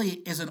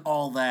really isn't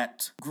all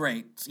that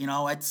great.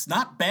 It's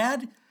not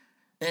bad.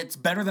 It's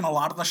better than a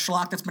lot of the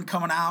schlock that's been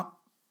coming out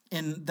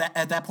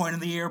at that point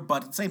in the year,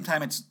 but at the same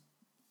time, it's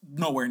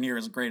nowhere near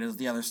as great as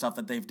the other stuff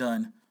that they've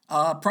done.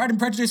 Pride and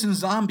Prejudice and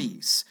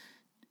Zombies.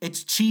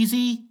 It's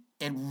cheesy.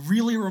 It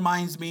really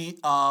reminds me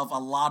of a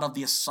lot of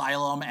the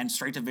Asylum and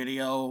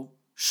straight-to-video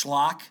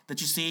schlock that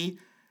you see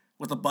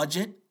with a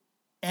budget,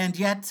 and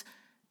yet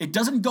it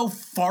doesn't go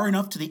far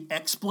enough to the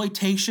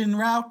exploitation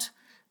route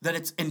that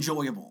it's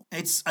enjoyable.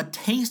 It's a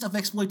taste of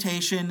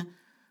exploitation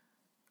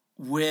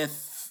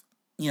with,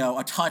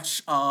 a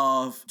touch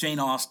of Jane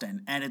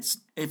Austen, and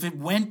if it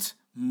went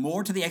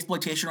more to the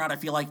exploitation route, I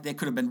feel like they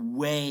could have been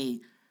way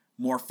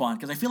more fun,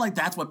 because I feel like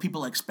that's what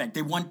people expect.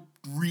 They want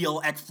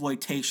real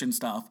exploitation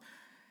stuff,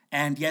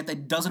 and yet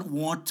it doesn't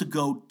want to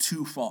go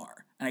too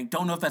far. And I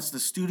don't know if that's the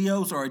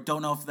studios or I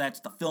don't know if that's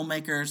the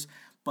filmmakers,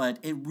 but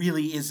it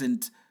really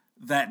isn't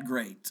that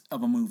great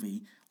of a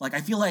movie. I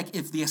feel like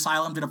if The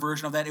Asylum did a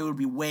version of that, it would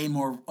be way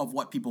more of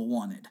what people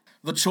wanted.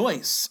 The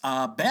Choice.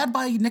 Bad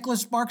by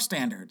Nicholas Sparks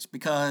standards,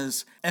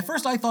 because at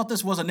first I thought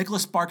this was a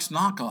Nicholas Sparks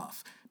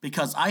knockoff,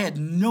 because I had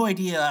no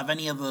idea of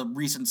any of the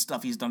recent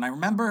stuff he's done. I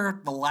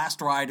remember The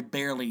Last Ride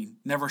barely,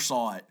 never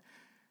saw it,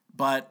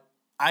 but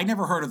I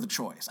never heard of The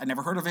Choice. I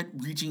never heard of it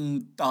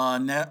reaching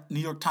New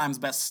York Times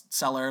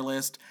bestseller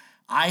list.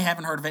 I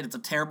haven't heard of it. It's a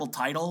terrible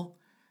title,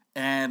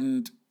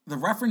 and the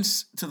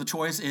reference to The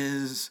Choice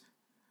is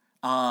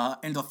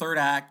in the third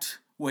act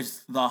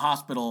with the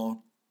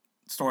hospital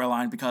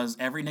storyline, because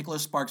every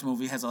Nicholas Sparks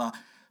movie has a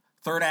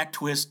third act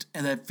twist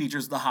and that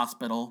features the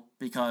hospital,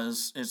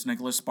 because it's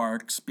Nicholas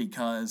Sparks,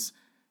 because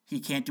he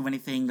can't do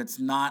anything that's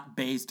not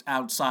based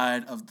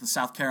outside of the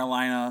South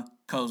Carolina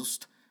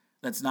coast,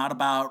 that's not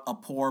about a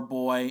poor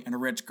boy and a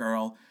rich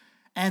girl,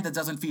 and that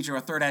doesn't feature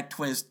a third act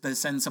twist that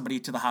sends somebody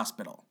to the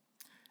hospital.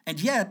 And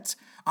yet,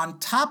 on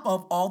top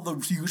of all the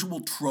usual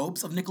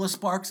tropes of Nicholas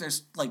Sparks,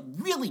 there's like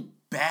really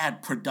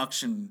bad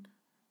production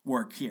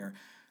work here.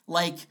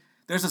 Like,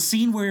 there's a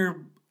scene where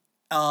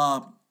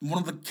one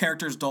of the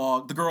characters'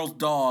 dog, the girl's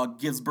dog,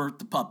 gives birth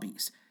to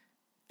puppies.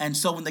 And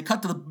so when they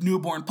cut to the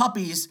newborn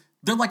puppies,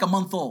 they're like a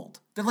month old.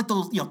 They're like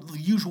those, the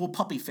usual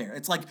puppy fare.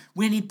 It's like,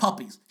 we need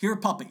puppies. Here are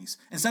puppies.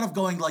 Instead of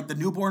going like the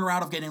newborn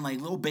route of getting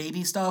like little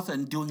baby stuff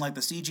and doing like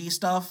the CG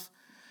stuff,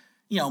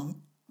 you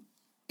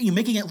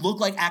making it look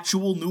like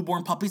actual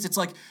newborn puppies. It's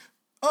like,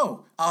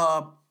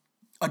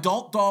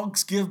 adult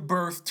dogs give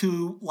birth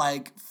to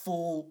like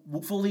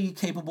fully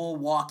capable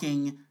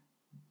walking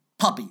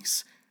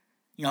puppies.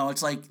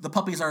 It's like the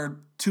puppies are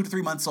 2 to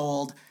 3 months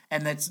old,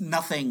 and that's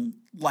nothing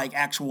like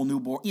actual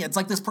newborn. It's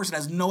like this person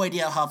has no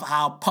idea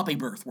how puppy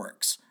birth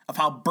works, of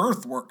how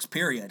birth works,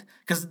 period.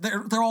 Because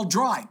they're all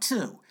dry,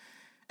 too.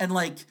 And,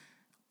 like,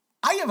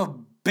 I have a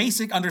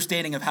basic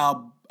understanding of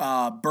how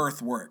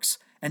birth works.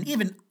 And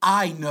even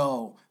I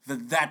know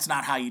that that's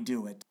not how you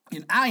do it.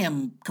 And I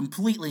am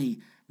completely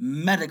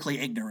medically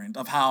ignorant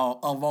of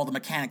all the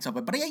mechanics of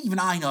it. But even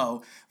I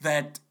know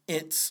that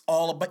it's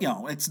all about,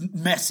 it's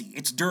messy,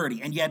 it's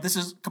dirty. And yet this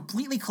is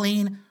completely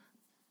clean.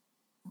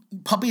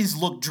 Puppies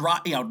look dry,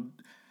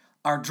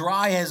 are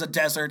dry as a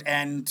desert,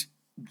 and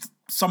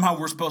somehow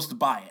we're supposed to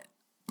buy it.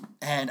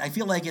 And I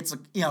feel like it's,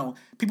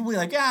 people be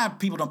like,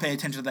 people don't pay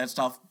attention to that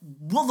stuff.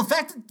 Well, the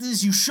fact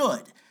is you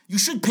should. You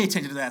should pay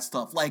attention to that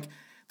stuff. Like,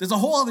 there's a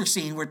whole other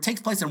scene where it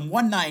takes place in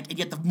one night, and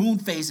yet the moon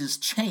phases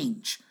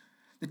change.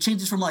 It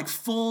changes from, like,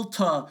 full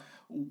to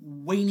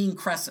waning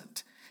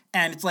crescent.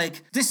 And it's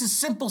like, this is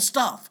simple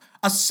stuff.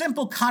 A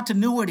simple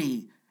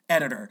continuity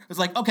editor. It's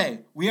like, okay,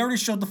 we already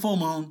showed the full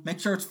moon.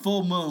 Make sure it's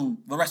full moon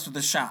the rest of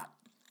the shot.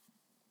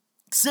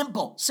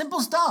 Simple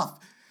stuff.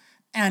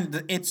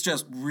 And it's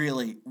just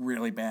really,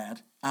 really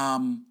bad.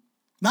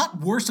 Not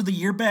worst of the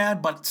year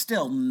bad, but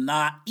still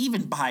not,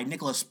 even by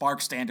Nicholas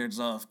Sparks standards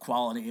of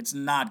quality, it's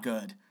not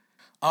good.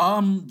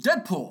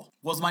 Deadpool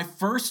was my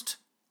first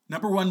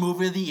 #1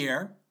 movie of the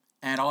year,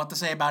 and all I have to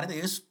say about it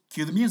is,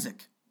 cue the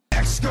music.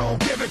 X gon'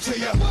 give it to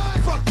you.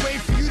 Fuck, wait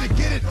for you to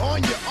get it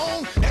on your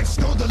own. X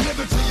gon'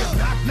 deliver to you.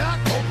 Knock, knock,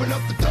 open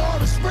up the door,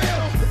 it's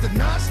real. With the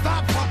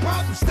non-stop pop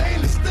out and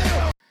stainless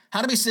steel.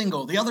 How to Be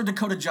Single, the other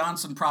Dakota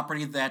Johnson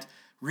property that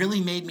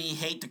really made me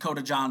hate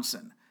Dakota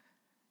Johnson.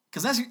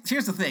 Because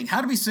here's the thing. How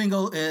to Be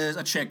Single is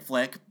a chick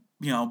flick,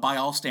 by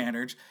all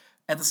standards.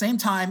 At the same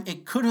time,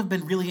 it could have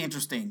been really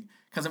interesting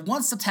because it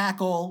wants to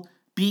tackle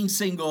being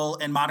single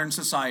in modern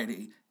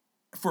society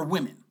for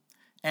women.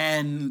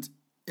 And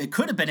it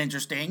could have been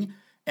interesting,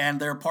 and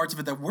there are parts of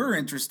it that were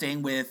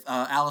interesting with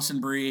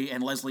Alison Brie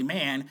and Leslie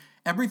Mann.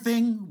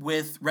 Everything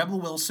with Rebel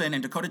Wilson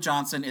and Dakota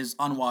Johnson is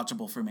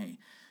unwatchable for me.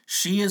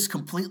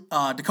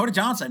 Dakota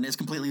Johnson is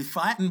completely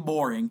flat and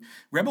boring.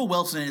 Rebel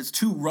Wilson is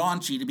too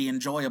raunchy to be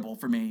enjoyable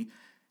for me.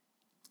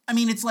 I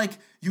mean, it's like,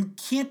 you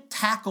can't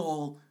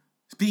tackle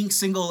being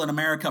single in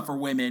America for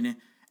women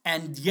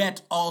and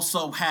yet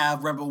also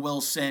have Rebel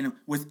Wilson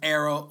with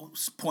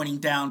arrows pointing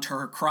down to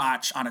her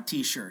crotch on a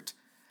t-shirt.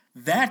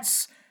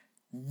 That's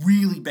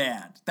really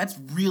bad. That's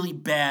really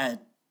bad,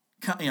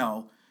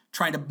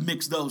 trying to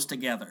mix those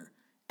together.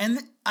 And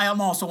I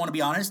also want to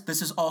be honest,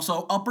 this is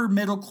also upper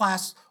middle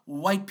class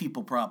white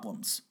people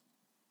problems.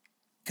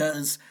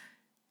 Because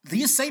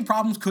these same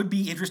problems could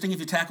be interesting if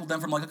you tackled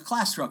them from like a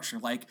class structure.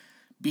 Like,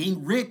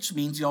 being rich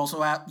means you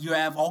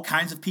have all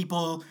kinds of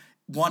people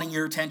wanting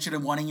your attention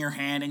and wanting your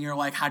hand, and you're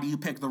like, how do you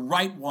pick the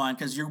right one?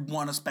 Because you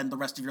want to spend the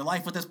rest of your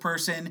life with this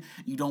person.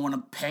 You don't want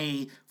to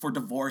pay for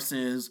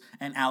divorces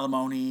and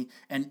alimony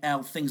and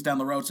things down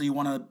the road.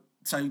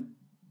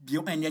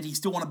 And yet you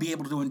still want to be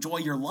able to enjoy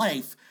your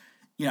life.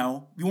 You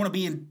want to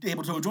be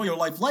able to enjoy your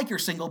life like you're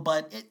single,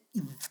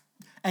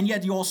 and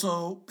yet you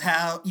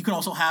can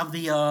also have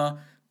the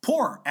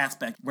poor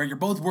aspect where you're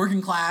both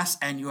working class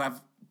and you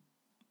have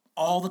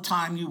all the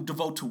time you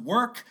devote to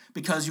work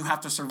because you have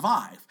to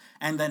survive.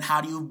 And then how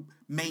do you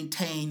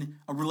maintain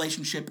a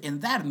relationship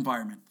in that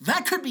environment?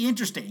 That could be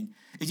interesting.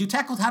 If you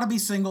tackled How to Be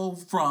Single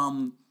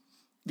from,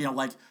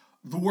 like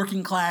the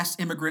working class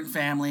immigrant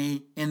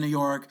family in New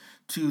York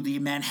to the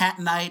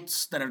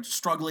Manhattanites that are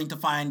struggling to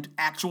find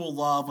actual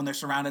love when they're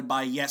surrounded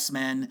by yes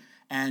men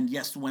and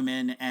yes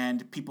women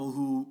and people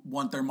who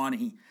want their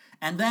money.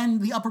 And then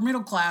the upper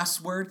middle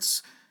class where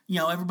it's,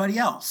 everybody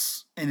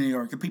else in New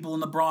York, the people in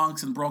the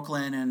Bronx and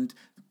Brooklyn and,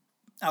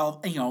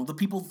 the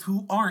people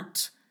who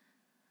aren't,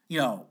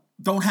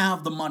 don't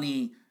have the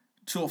money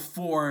to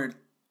afford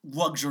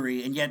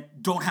luxury and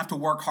yet don't have to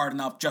work hard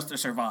enough just to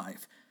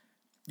survive.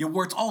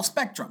 Where it's all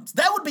spectrums.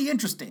 That would be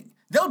interesting.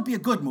 That would be a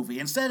good movie.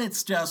 Instead,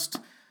 it's just,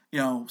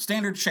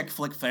 standard chick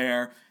flick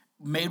fare,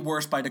 made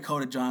worse by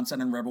Dakota Johnson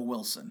and Rebel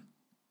Wilson.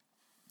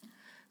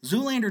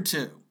 Zoolander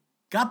 2.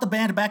 Got the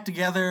band back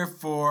together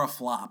for a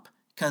flop,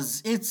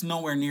 because it's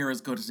nowhere near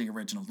as good as the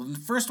original. The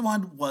first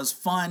one was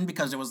fun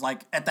because it was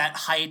like at that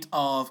height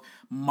of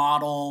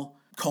model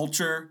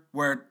culture,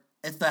 where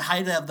it's the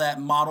height of that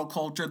model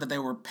culture that they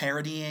were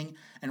parodying,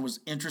 and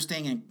was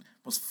interesting and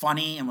was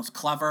funny and was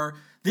clever.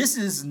 This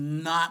is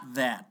not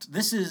that.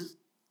 This is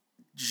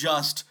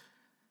just,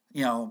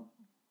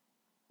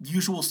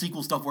 usual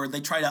sequel stuff where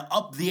they try to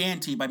up the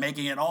ante by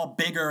making it all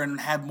bigger and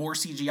have more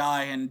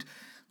CGI, and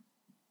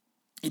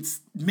it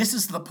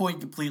misses the point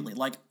completely.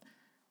 And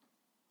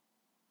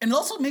it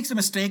also makes a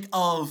mistake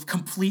of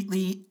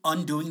completely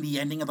undoing the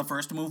ending of the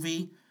first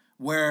movie,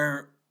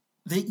 where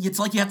it's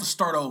like you have to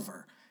start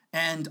over.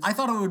 And I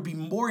thought it would be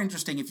more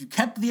interesting if you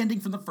kept the ending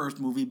from the first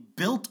movie,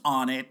 built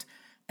on it,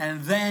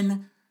 and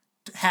then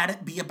had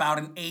it be about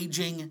an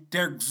aging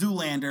Derek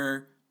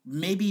Zoolander,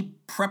 maybe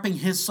prepping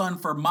his son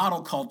for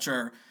model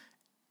culture,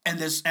 and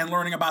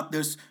learning about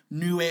this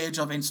new age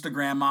of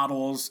Instagram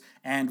models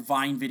and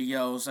Vine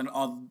videos and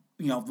all,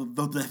 the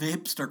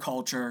hipster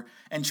culture,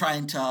 and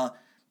trying to,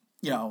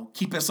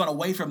 keep his son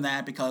away from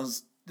that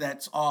because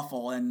that's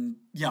awful, and,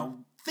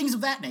 things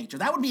of that nature.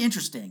 That would be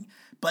interesting.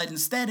 But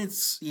instead,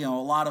 it's, a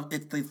lot of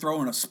it, they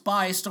throw in a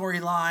spy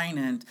storyline,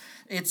 and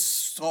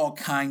it's all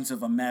kinds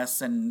of a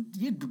mess, and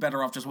you'd be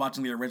better off just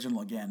watching the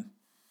original again.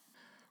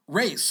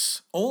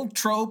 Race, old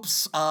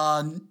tropes,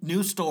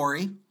 new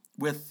story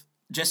with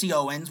Jesse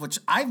Owens, which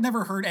I've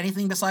never heard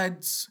anything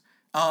besides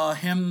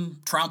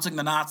him trouncing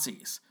the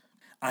Nazis.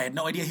 I had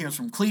no idea he was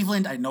from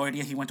Cleveland. I had no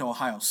idea he went to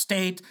Ohio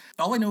State.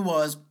 All I knew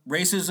was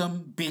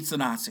racism beats the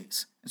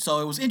Nazis. So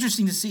it was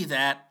interesting to see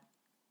that,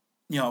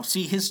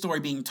 see his story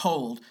being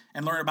told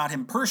and learn about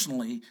him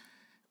personally.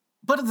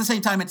 But at the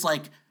same time, it's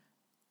like,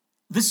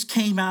 this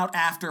came out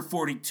after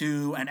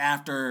 42 and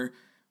after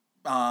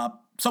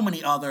so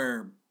many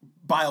other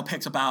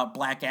biopics about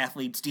black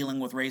athletes dealing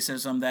with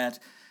racism that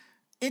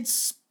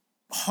it's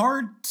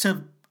hard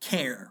to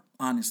care,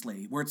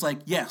 honestly. Where it's like,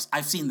 yes,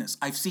 I've seen this.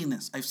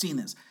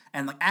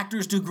 And the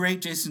actors do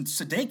great. Jason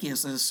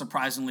Sudeikis is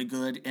surprisingly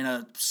good in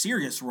a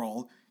serious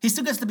role. He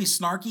still gets to be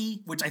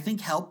snarky, which I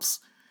think helps.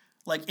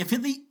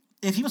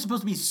 If he was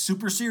supposed to be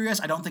super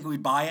serious, I don't think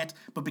we'd buy it.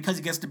 But because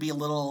he gets to be a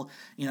little,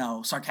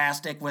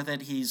 sarcastic with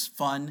it, he's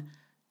fun.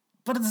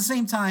 But at the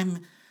same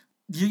time,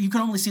 you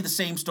can only see the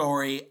same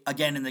story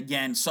again and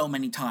again so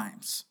many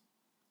times.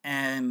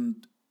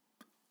 And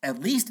at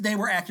least they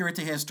were accurate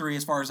to history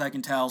as far as I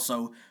can tell,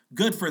 so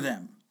good for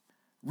them.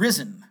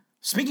 Risen.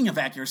 Speaking of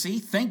accuracy,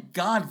 thank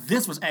God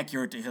this was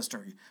accurate to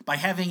history by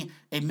having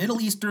a Middle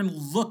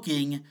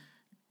Eastern-looking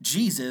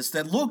Jesus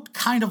that looked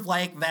kind of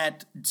like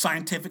that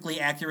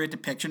scientifically accurate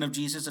depiction of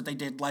Jesus that they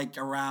did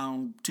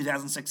around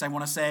 2006, I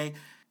want to say.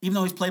 Even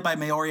though he's played by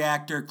Maori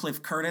actor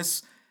Cliff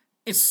Curtis,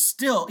 it's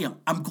still,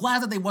 I'm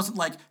glad that they wasn't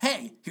like,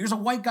 hey, here's a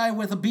white guy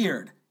with a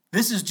beard.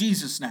 This is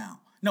Jesus now.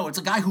 No, it's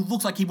a guy who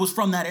looks like he was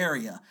from that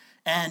area.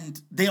 And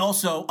they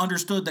also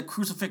understood that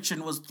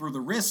crucifixion was through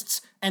the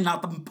wrists and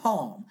not the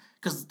palm.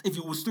 Because if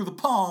it was through the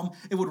palm,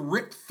 it would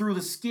rip through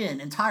the skin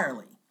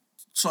entirely.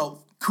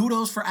 So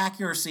kudos for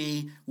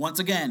accuracy. Once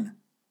again,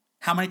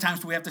 how many times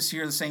do we have to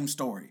hear the same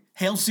story?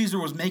 Hail Caesar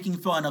was making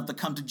fun of the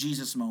come to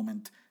Jesus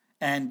moment.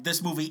 And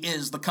this movie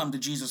is the come to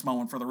Jesus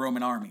moment for the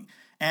Roman army.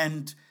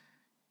 And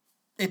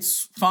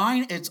it's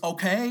fine. It's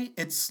okay.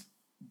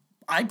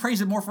 I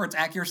praise it more for its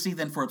accuracy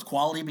than for its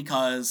quality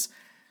because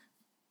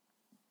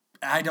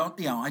there's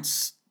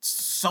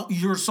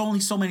only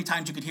so many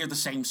times you could hear the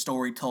same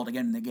story told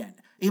again and again.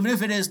 Even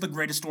if it is the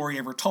greatest story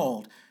ever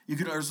told,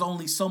 there's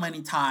only so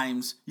many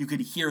times you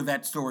could hear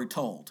that story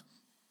told.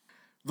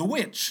 The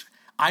Witch.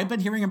 I've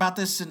been hearing about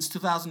this since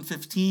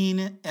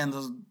 2015 and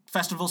the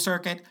festival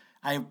circuit.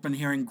 I've been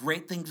hearing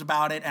great things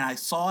about it, and I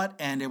saw it,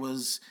 and it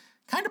was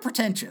kind of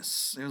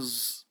pretentious. It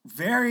was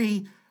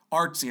very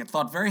artsy. It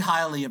thought very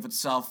highly of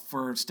itself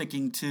for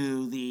sticking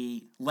to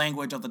the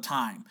language of the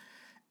time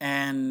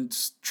and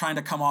trying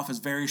to come off as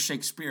very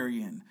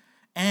Shakespearean.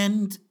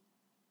 And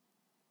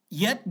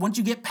yet, once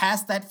you get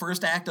past that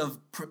first act of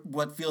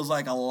what feels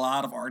like a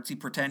lot of artsy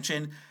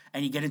pretension,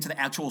 and you get into the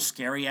actual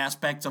scary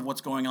aspects of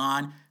what's going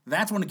on,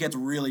 that's when it gets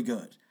really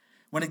good.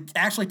 When it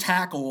actually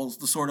tackles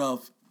the sort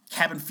of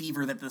cabin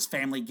fever that this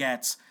family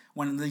gets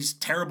when these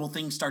terrible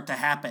things start to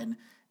happen,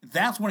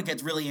 that's when it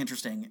gets really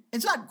interesting.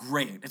 It's not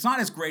great. It's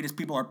not as great as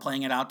people are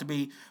playing it out to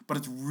be, but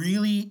it's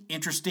really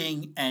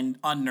interesting and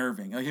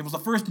unnerving. It was the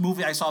first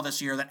movie I saw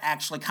this year that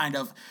actually kind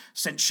of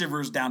sent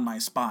shivers down my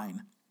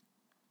spine.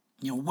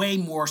 Way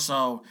more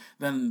so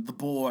than The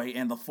Boy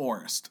and The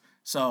Forest.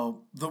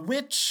 So, The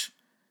Witch,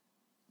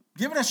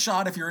 give it a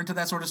shot if you're into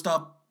that sort of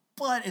stuff,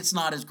 but it's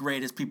not as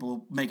great as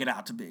people make it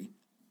out to be.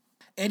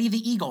 Eddie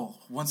the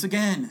Eagle, once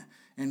again,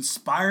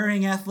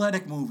 inspiring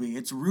athletic movie.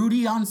 It's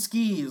Rudy on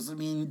skis. I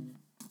mean,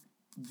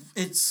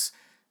 it's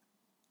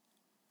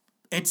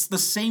the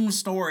same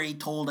story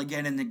told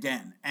again and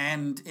again,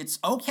 and it's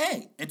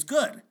okay. It's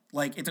good.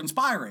 It's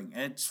inspiring.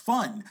 It's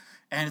fun.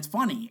 And it's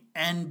funny,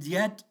 and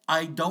yet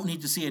I don't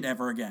need to see it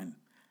ever again.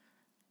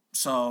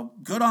 So,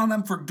 good on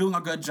them for doing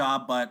a good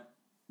job, but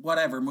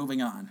whatever,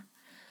 moving on.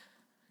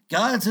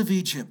 Gods of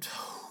Egypt.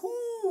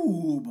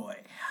 Ooh, boy.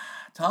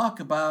 Talk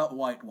about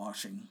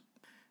whitewashing.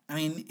 I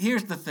mean,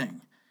 here's the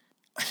thing.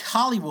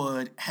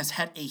 Hollywood has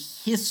had a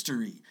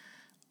history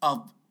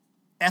of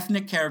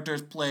ethnic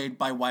characters played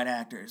by white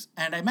actors.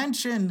 And I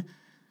mentioned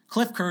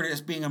Cliff Curtis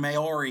being a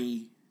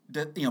Maori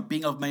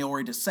being of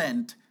Maori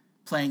descent,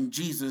 playing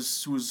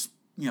Jesus, who was,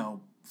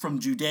 from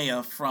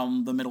Judea,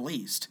 from the Middle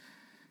East.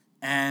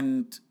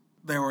 And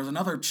there was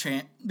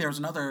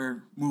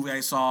another movie I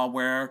saw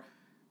where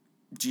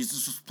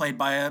Jesus was played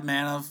by a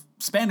man of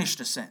Spanish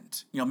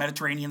descent,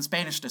 Mediterranean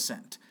Spanish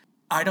descent.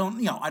 I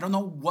don't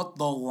know what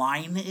the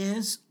line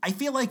is. I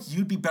feel like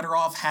you'd be better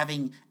off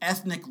having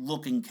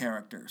ethnic-looking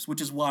characters,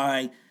 which is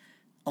why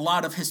a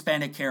lot of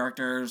Hispanic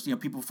characters,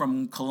 people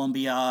from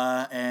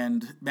Colombia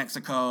and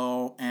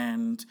Mexico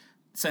and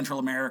Central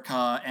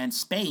America and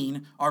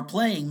Spain are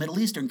playing Middle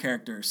Eastern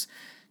characters.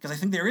 Because I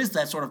think there is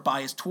that sort of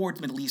bias towards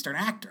Middle Eastern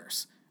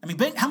actors. I mean,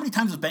 how many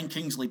times has Ben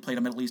Kingsley played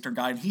a Middle Eastern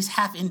guy, and he's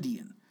half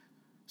Indian?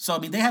 So,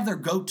 they have their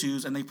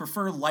go-tos, and they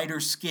prefer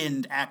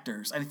lighter-skinned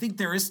actors. And I think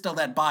there is still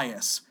that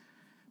bias.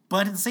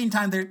 But at the same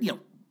time, there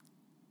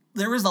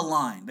is a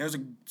line.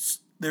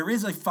 There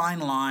is a fine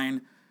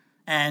line,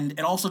 and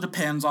it also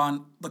depends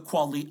on the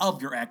quality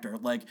of your actor.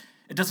 Like,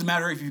 it doesn't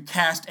matter if you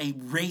cast a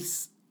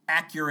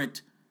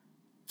race-accurate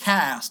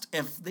cast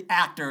if the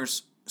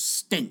actors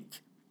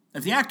stink.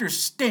 If the actors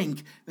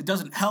stink, it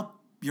doesn't help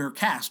your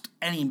cast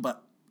any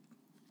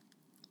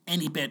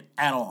bit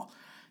at all.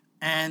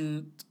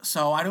 And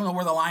so I don't know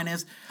where the line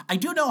is. I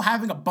do know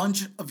having a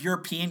bunch of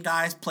European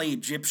guys play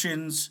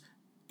Egyptians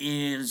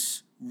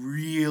is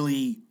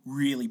really,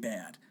 really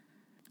bad.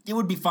 It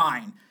would be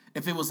fine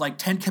if it was like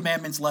 10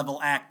 Commandments level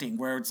acting,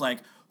 where it's like,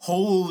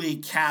 holy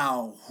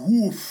cow,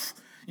 woof.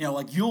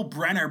 Like Yul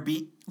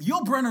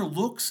Brynner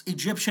looks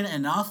Egyptian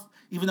enough,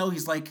 even though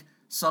he's like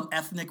some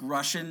ethnic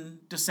Russian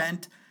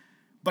descent.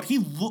 But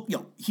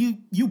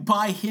you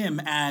buy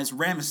him as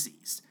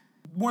Ramesses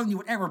more than you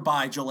would ever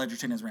buy Joel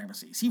Edgerton as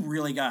Ramesses. He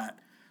really got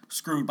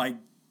screwed by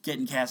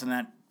getting cast in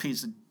that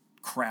piece of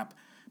crap.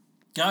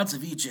 Gods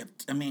of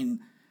Egypt.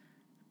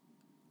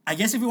 I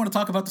guess if you want to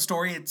talk about the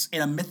story, it's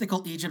in a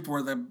mythical Egypt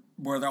where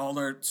all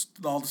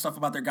the stuff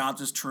about their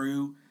gods is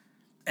true,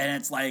 and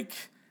it's like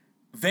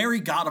very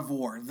God of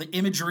War. The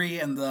imagery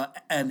and the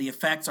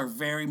effects are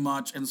very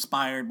much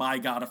inspired by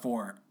God of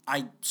War.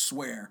 I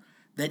swear.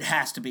 That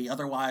has to be.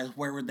 Otherwise,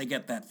 where would they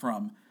get that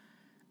from?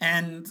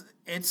 And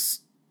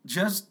it's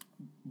just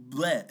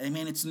bleh.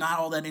 It's not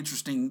all that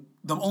interesting.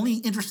 The only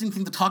interesting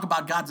thing to talk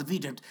about Gods of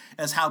Egypt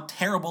is how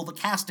terrible the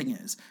casting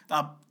is.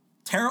 How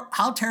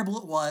terrible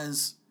it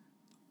was.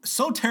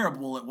 So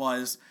terrible it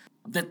was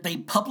that they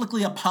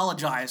publicly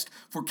apologized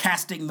for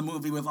casting the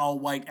movie with all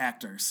white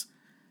actors.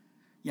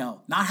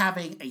 Not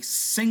having a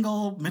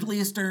single Middle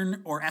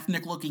Eastern or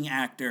ethnic-looking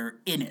actor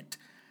in it.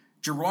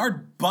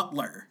 Gerard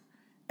Butler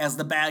as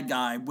the bad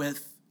guy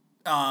with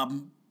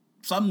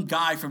some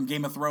guy from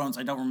Game of Thrones,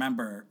 I don't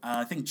remember.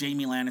 I think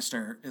Jaime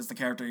Lannister is the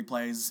character he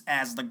plays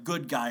as the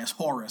good guy, as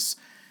Horus.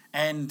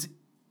 And,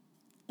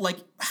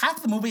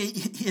 half the movie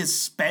is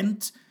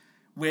spent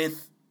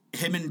with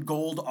him in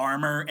gold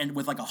armor and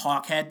with, a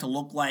hawk head to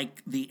look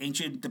like the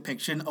ancient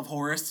depiction of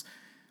Horus.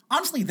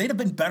 Honestly, they'd have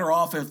been better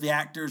off if the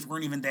actors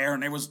weren't even there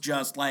and it was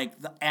just,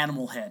 the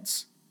animal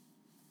heads.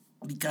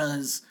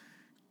 Because,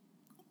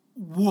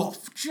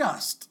 woof,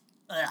 just,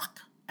 ugh.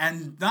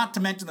 And not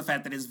to mention the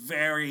fact that it's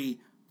very,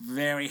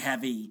 very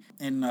heavy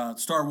in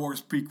Star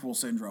Wars prequel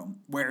syndrome,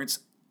 where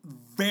it's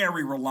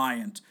very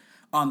reliant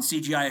on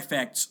CGI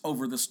effects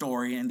over the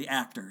story and the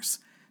actors.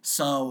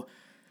 So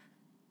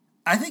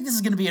I think this is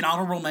going to be an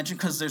honorable mention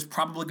because there's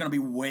probably going to be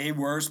way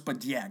worse.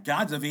 But yeah,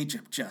 Gods of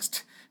Egypt,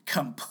 just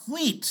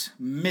complete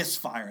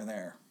misfire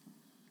there.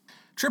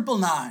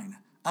 999.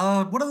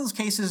 One of those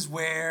cases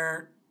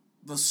where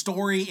the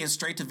story is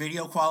straight to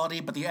video quality,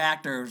 but the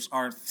actors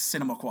are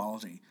cinema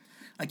quality.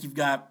 You've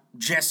got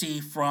Jesse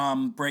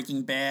from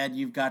Breaking Bad,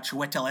 you've got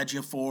Chiwetel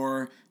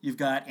Ejiofor, you've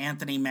got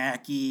Anthony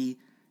Mackie,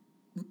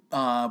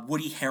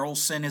 Woody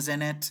Harrelson is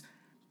in it.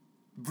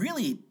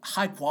 Really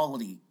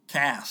high-quality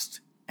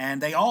cast,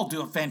 and they all do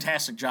a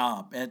fantastic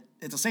job. At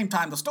the same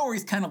time, the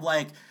story's kind of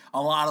like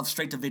a lot of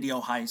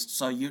straight-to-video heists,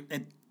 so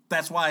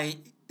that's why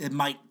it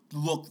might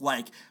look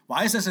like,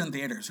 why is this in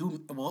theaters?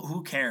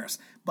 Who cares?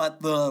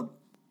 But the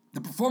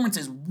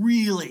performances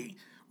really,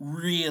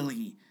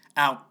 really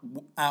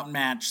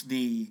outmatch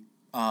the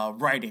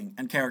writing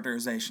and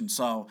characterization.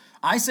 So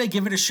I say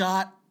give it a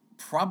shot.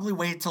 Probably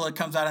wait till it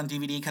comes out on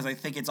DVD because I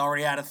think it's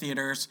already out of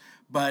theaters,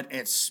 but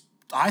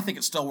I think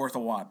it's still worth a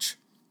watch.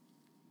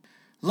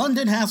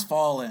 London Has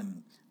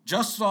Fallen.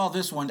 Just saw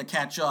this one to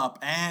catch up,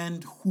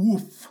 and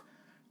whoo,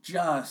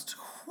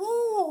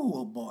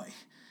 boy.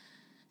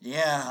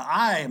 Yeah,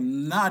 I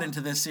am not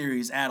into this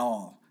series at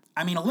all.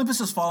 Olympus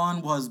Has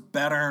Fallen was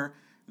better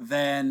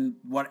than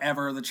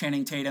whatever the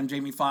Channing Tatum,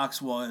 Jamie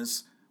Foxx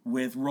was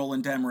with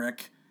Roland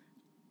Emmerich.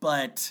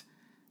 But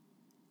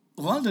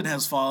London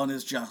Has Fallen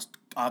is just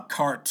a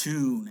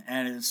cartoon,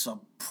 and it's a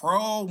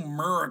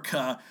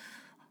pro-America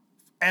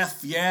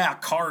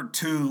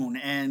cartoon,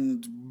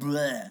 and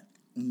bleh,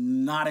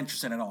 not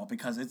interested at all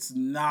because it's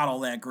not all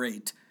that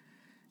great.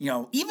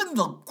 Even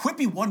the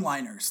quippy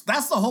one-liners,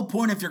 that's the whole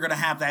point if you're going to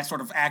have that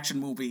sort of action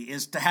movie,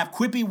 is to have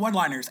quippy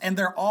one-liners, and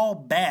they're all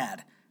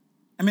bad.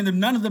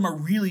 None of them are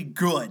really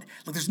good.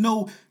 There's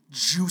no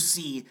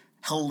juicy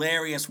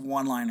hilarious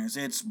one-liners.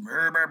 It's a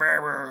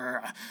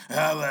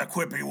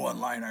quippy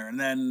one-liner, and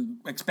then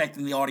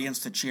expecting the audience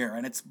to cheer,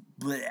 and it's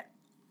bleh.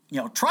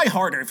 Try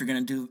harder if you're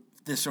going to do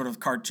this sort of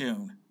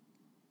cartoon.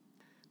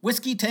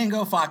 Whiskey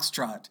Tango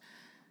Foxtrot.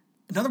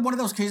 Another one of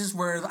those cases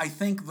where I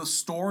think the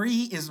story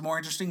is more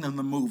interesting than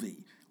the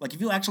movie. Like,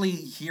 if you actually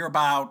hear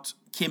about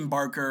Kim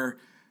Barker,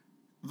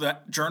 the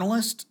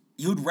journalist,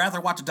 you'd rather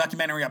watch a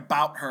documentary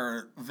about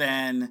her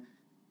than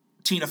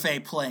Tina Fey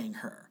playing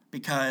her,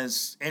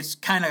 because it's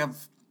kind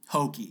of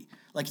hokey.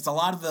 Like, it's a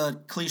lot of the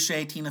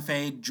cliche Tina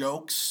Fey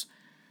jokes,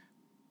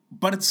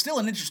 but it's still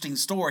an interesting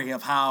story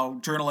of how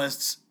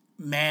journalists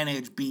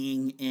manage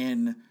being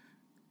in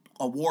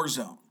a war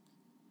zone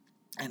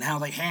and how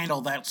they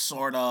handle that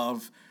sort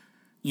of,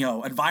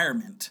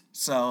 environment.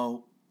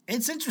 So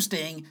it's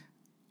interesting.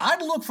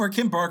 I'd look for a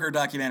Kim Barker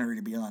documentary,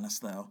 to be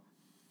honest, though.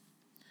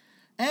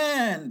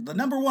 And the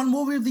number one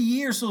movie of the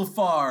year so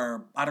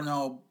far, I don't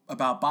know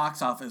about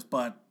box office,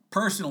 but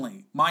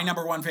personally, my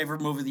number one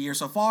favorite movie of the year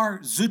so far,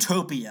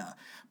 Zootopia.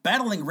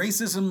 Battling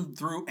racism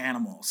through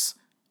animals.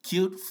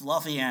 Cute,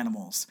 fluffy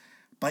animals.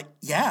 But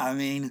yeah,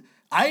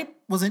 I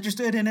was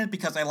interested in it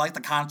because I like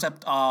the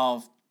concept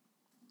of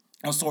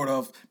a sort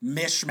of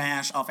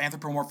mishmash of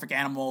anthropomorphic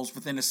animals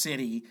within a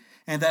city.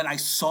 And then I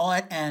saw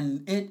it,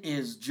 and it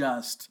is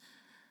just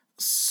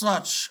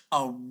such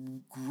a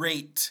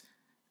great,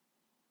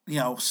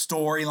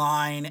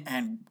 storyline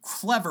and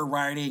clever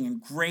writing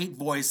and great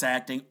voice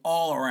acting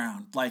all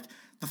around. Like,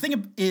 the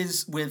thing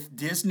is with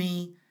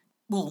Disney,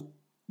 well,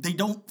 they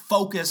don't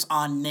focus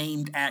on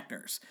named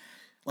actors.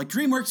 Like,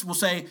 DreamWorks will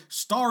say,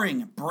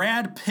 starring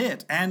Brad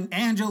Pitt and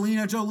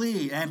Angelina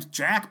Jolie and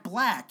Jack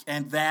Black,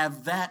 and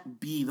have that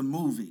be the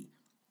movie.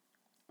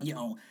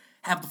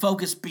 Have the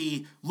focus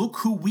be, look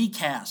who we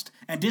cast.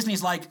 And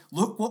Disney's like,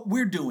 look what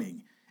we're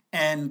doing.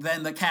 And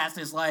then the cast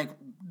is like,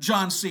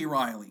 John C.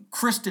 Reilly,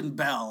 Kristen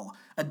Bell,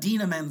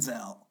 Idina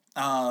Menzel,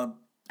 Alan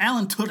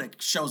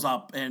Tudyk shows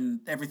up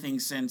in everything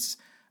since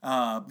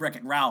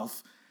Wreck-It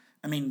Ralph.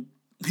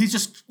 He's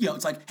just,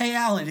 it's like, hey,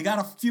 Alan, you got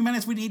a few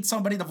minutes? We need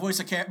somebody to voice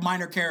a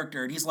minor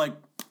character. And he's like,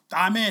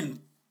 I'm in.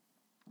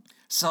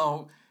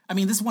 So,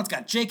 this one's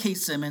got J.K.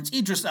 Simmons,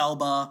 Idris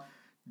Elba,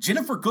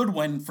 Jennifer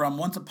Goodwin from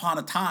Once Upon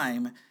a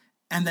Time,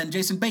 and then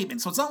Jason Bateman.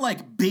 So it's not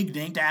like big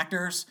named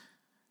actors,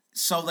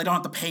 so they don't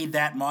have to pay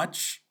that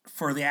much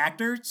for the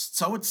actors.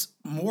 So it's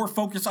more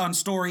focused on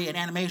story and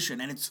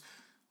animation, and it's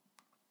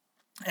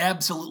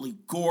absolutely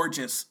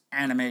gorgeous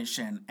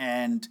animation,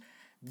 and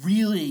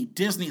really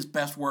Disney's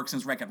best work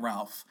since Wreck-It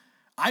Ralph.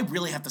 I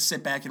really have to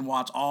sit back and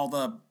watch all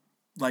the,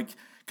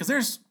 because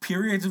there's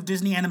periods of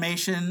Disney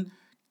animation.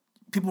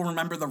 People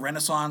remember the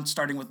Renaissance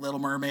starting with Little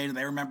Mermaid, and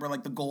they remember,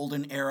 the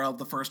golden era of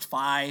the first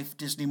 5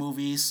 Disney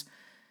movies.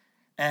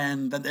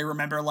 And then they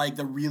remember,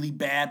 the really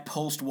bad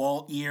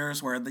post-Walt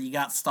years where you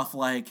got stuff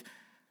like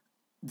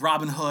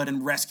Robin Hood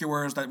and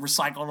Rescuers that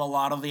recycled a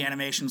lot of the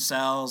animation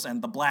cells,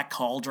 and The Black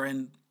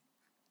Cauldron.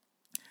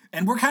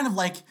 And we're kind of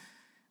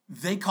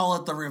they call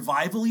it the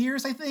revival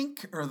years, I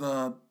think, or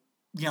the,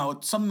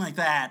 something like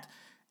that.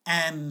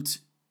 And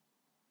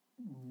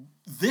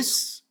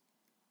this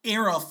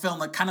era of film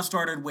that kind of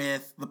started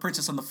with The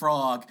Princess and the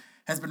Frog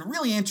has been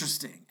really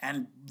interesting.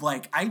 And,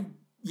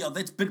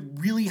 it's been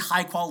really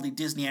high-quality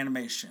Disney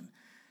animation.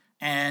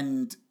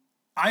 And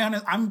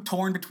I'm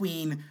torn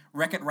between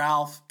Wreck-It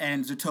Ralph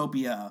and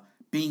Zootopia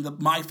being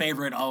my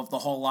favorite of the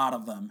whole lot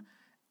of them.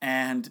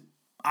 And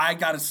I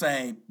gotta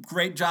say,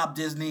 great job,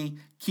 Disney.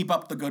 Keep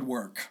up the good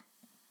work.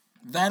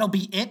 That'll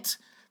be it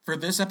for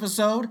this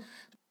episode.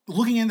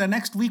 Looking into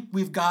next week,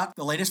 we've got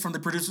the latest from the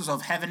producers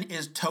of Heaven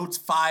is Totes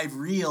 5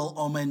 Real,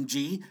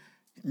 OMG,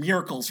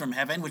 Miracles from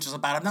Heaven, which is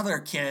about another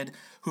kid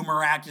who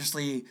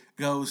miraculously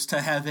goes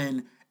to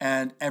heaven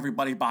and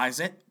everybody buys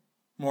it.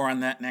 More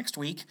on that next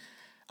week.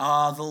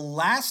 The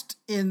last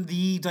in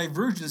the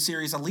Divergent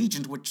series,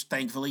 Allegiant, which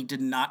thankfully did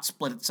not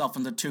split itself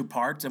into 2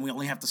 parts, and we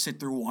only have to sit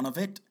through one of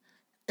it.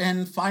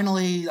 And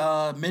finally,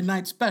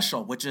 Midnight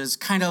Special, which is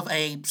kind of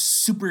a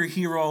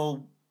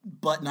superhero,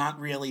 but not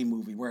really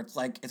movie, where it's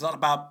it's not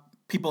about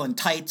people in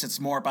tights, it's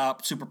more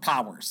about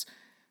superpowers.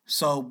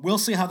 So we'll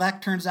see how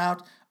that turns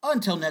out.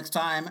 Until next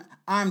time,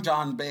 I'm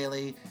John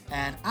Bailey,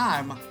 and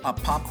I'm a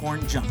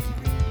popcorn junkie.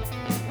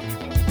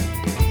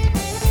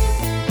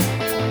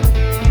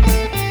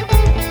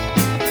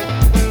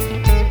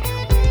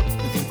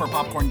 For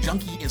Popcorn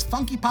Junkie is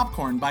Funky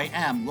Popcorn by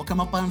M. Look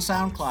him up on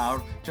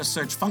SoundCloud. Just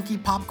search Funky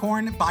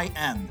Popcorn by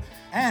M.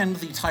 And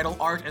the title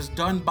art is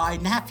done by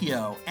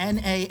Nafyo,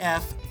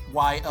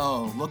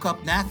 Nafyo. Look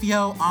up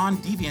Nafyo on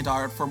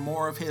DeviantArt for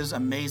more of his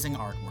amazing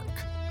artwork.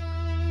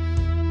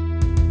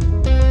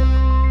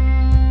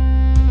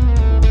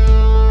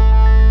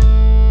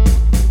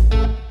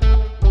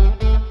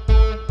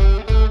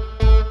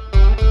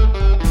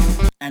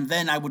 And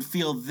then I would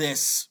feel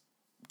this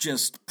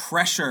just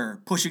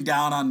pressure pushing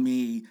down on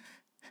me.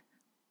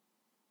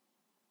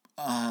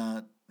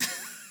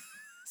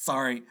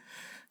 Sorry.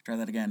 Try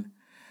that again.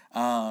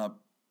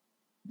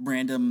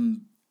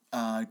 Random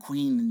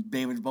Queen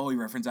David Bowie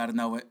reference out of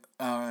nowhere.